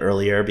obviously a bit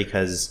earlier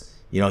because,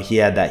 he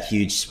had that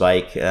huge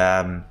spike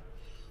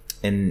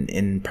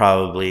in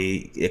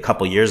probably a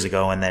couple years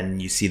ago, and then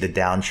you see the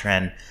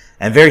downtrend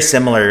and very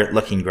similar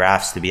looking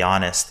graphs, to be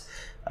honest.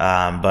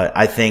 But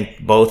I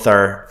think both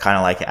are kind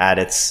of like at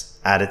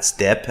its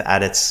dip,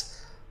 at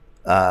its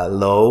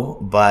low.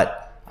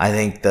 But I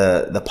think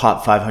the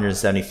pop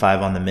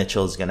 575 on the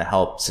Mitchell is going to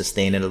help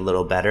sustain it a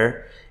little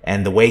better.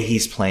 And the way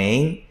he's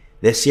playing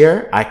this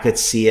year, I could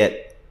see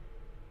it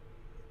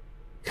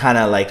kind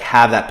of like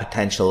have that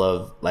potential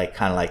of like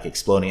kind of like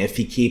exploding if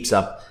he keeps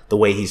up the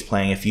way he's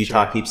playing. If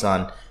Utah keeps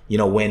on,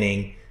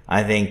 winning,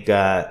 I think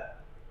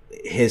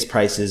his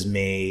prices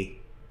may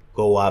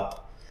go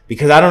up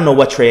because I don't know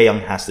what Trae Young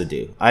has to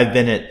do. I've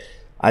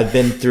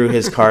been through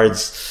his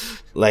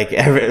cards like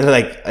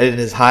in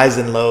his highs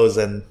and lows,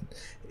 and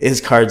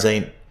his cards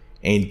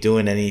ain't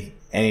doing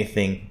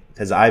anything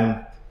because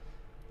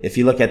if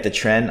you look at the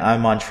trend,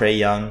 I'm on Trae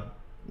Young.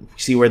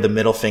 See where the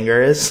middle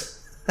finger is?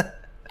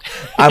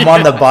 I'm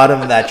on the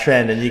bottom of that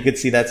trend, and you can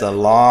see that's a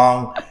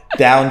long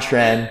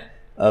downtrend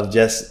of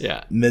just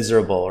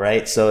miserable,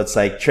 right? So it's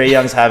like Trae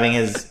Young's having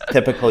his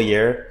typical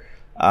year.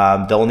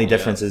 The only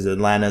difference is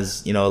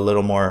Atlanta's, a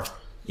little more,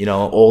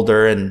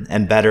 older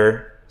and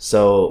better.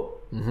 So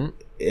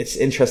it's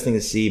interesting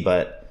to see,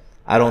 but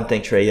I don't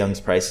think Trae Young's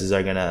prices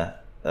are gonna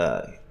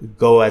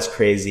go as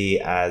crazy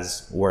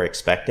as we're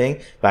expecting.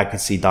 But I could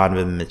see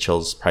Donovan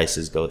Mitchell's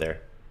prices go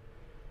there.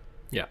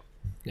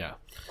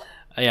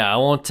 Yeah, I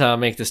won't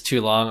make this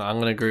too long. I'm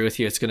going to agree with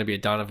you. It's going to be a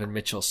Donovan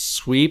Mitchell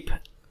sweep,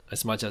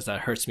 as much as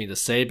that hurts me to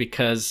say,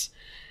 because,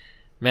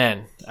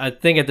 man, I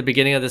think at the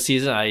beginning of the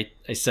season, I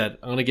said,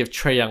 I'm going to give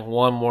Trae Young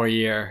one more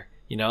year,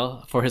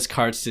 for his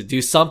cards to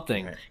do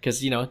something.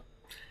 Because,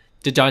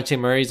 DeJounte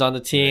Murray's on the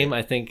team. Right.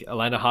 I think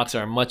Atlanta Hawks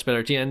are a much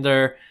better team. And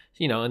they're,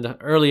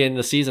 early in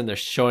the season, they're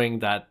showing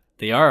that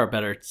they are a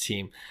better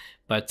team.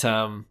 But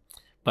to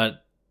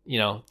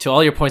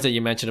all your points that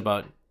you mentioned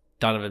about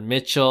Donovan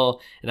Mitchell,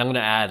 and I'm going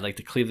to add like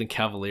the Cleveland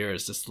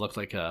Cavaliers just look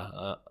like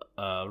a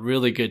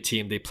really good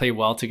team. They play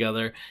well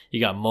together. You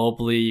got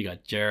Mobley, you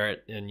got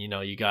Jarrett, and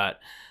you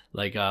got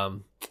like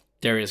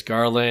Darius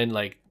Garland.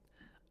 Like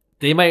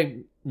they might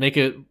make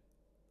a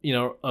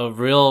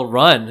real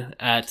run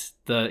at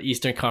the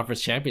Eastern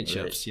Conference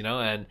Championships.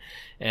 Right.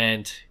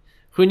 And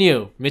who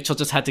knew Mitchell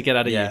just had to get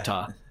out of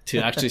Utah to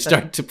actually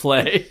start to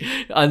play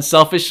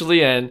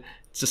unselfishly and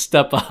to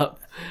step up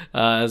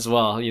as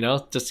well,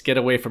 just get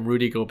away from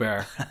Rudy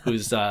Gobert,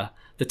 who's the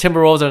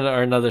Timberwolves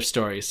are another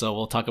story. So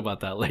we'll talk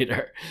about that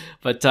later.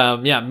 But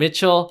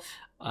Mitchell,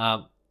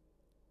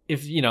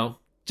 if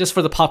just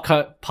for the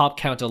pop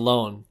count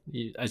alone,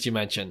 as you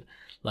mentioned,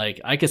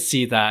 like I could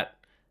see that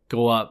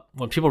go up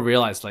when people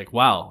realize like,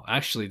 wow,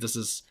 actually this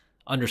is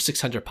under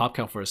 600 pop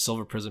count for a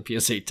Silver Prism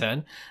PSA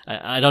 10.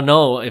 I don't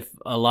know if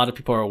a lot of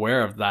people are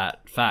aware of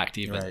that fact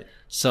even. Right.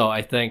 So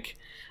I think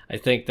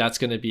that's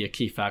going to be a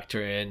key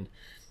factor in,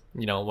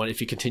 if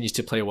he continues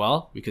to play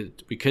well, we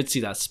could see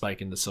that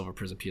spike in the Silver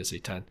Prism PSA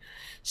 10.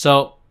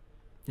 So,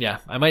 yeah,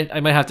 I might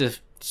have to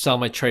sell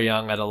my Trae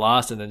Young at a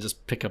loss and then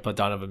just pick up a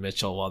Donovan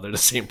Mitchell while they're the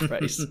same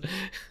price.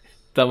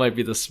 That might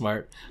be the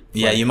smart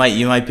play. Yeah, you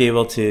might be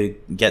able to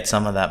get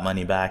some of that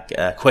money back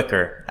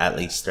quicker, at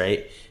least,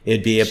 right?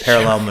 It'd be a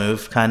parallel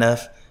move, kind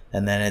of,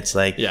 and then it's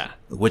like,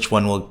 which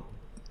one will,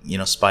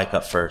 spike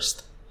up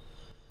first?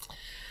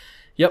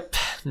 Yep.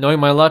 Knowing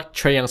my luck,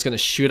 Trae Young's going to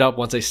shoot up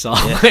once I sell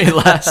my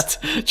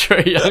last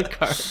Trae Young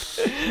card.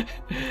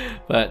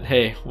 But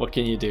hey, what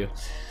can you do?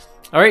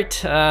 All right.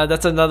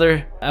 That's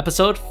another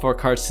episode for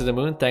Cards to the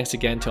Moon. Thanks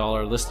again to all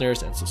our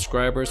listeners and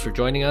subscribers for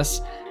joining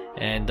us.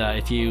 And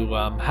if you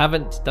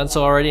haven't done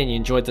so already and you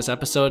enjoyed this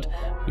episode,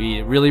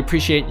 we really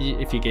appreciate you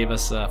if you gave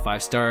us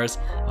 5 stars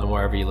on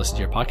wherever you listen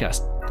to your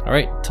podcast. All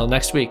right, till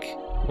next week,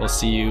 we'll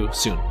see you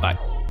soon. Bye.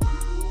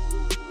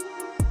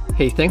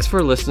 Hey, thanks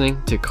for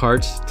listening to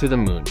Cards to the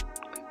Moon.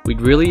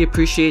 We'd really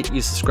appreciate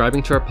you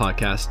subscribing to our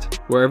podcast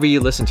wherever you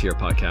listen to your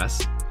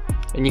podcasts.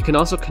 And you can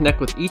also connect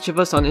with each of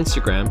us on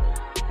Instagram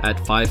at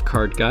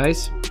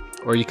 5cardguys,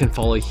 or you can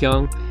follow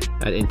Hyung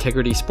at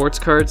Integrity Sports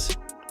Cards,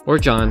 or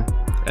John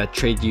at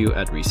TradeU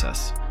at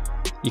Recess.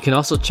 You can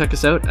also check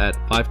us out at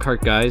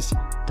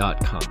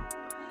 5cardguys.com.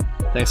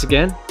 Thanks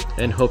again,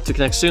 and hope to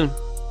connect soon.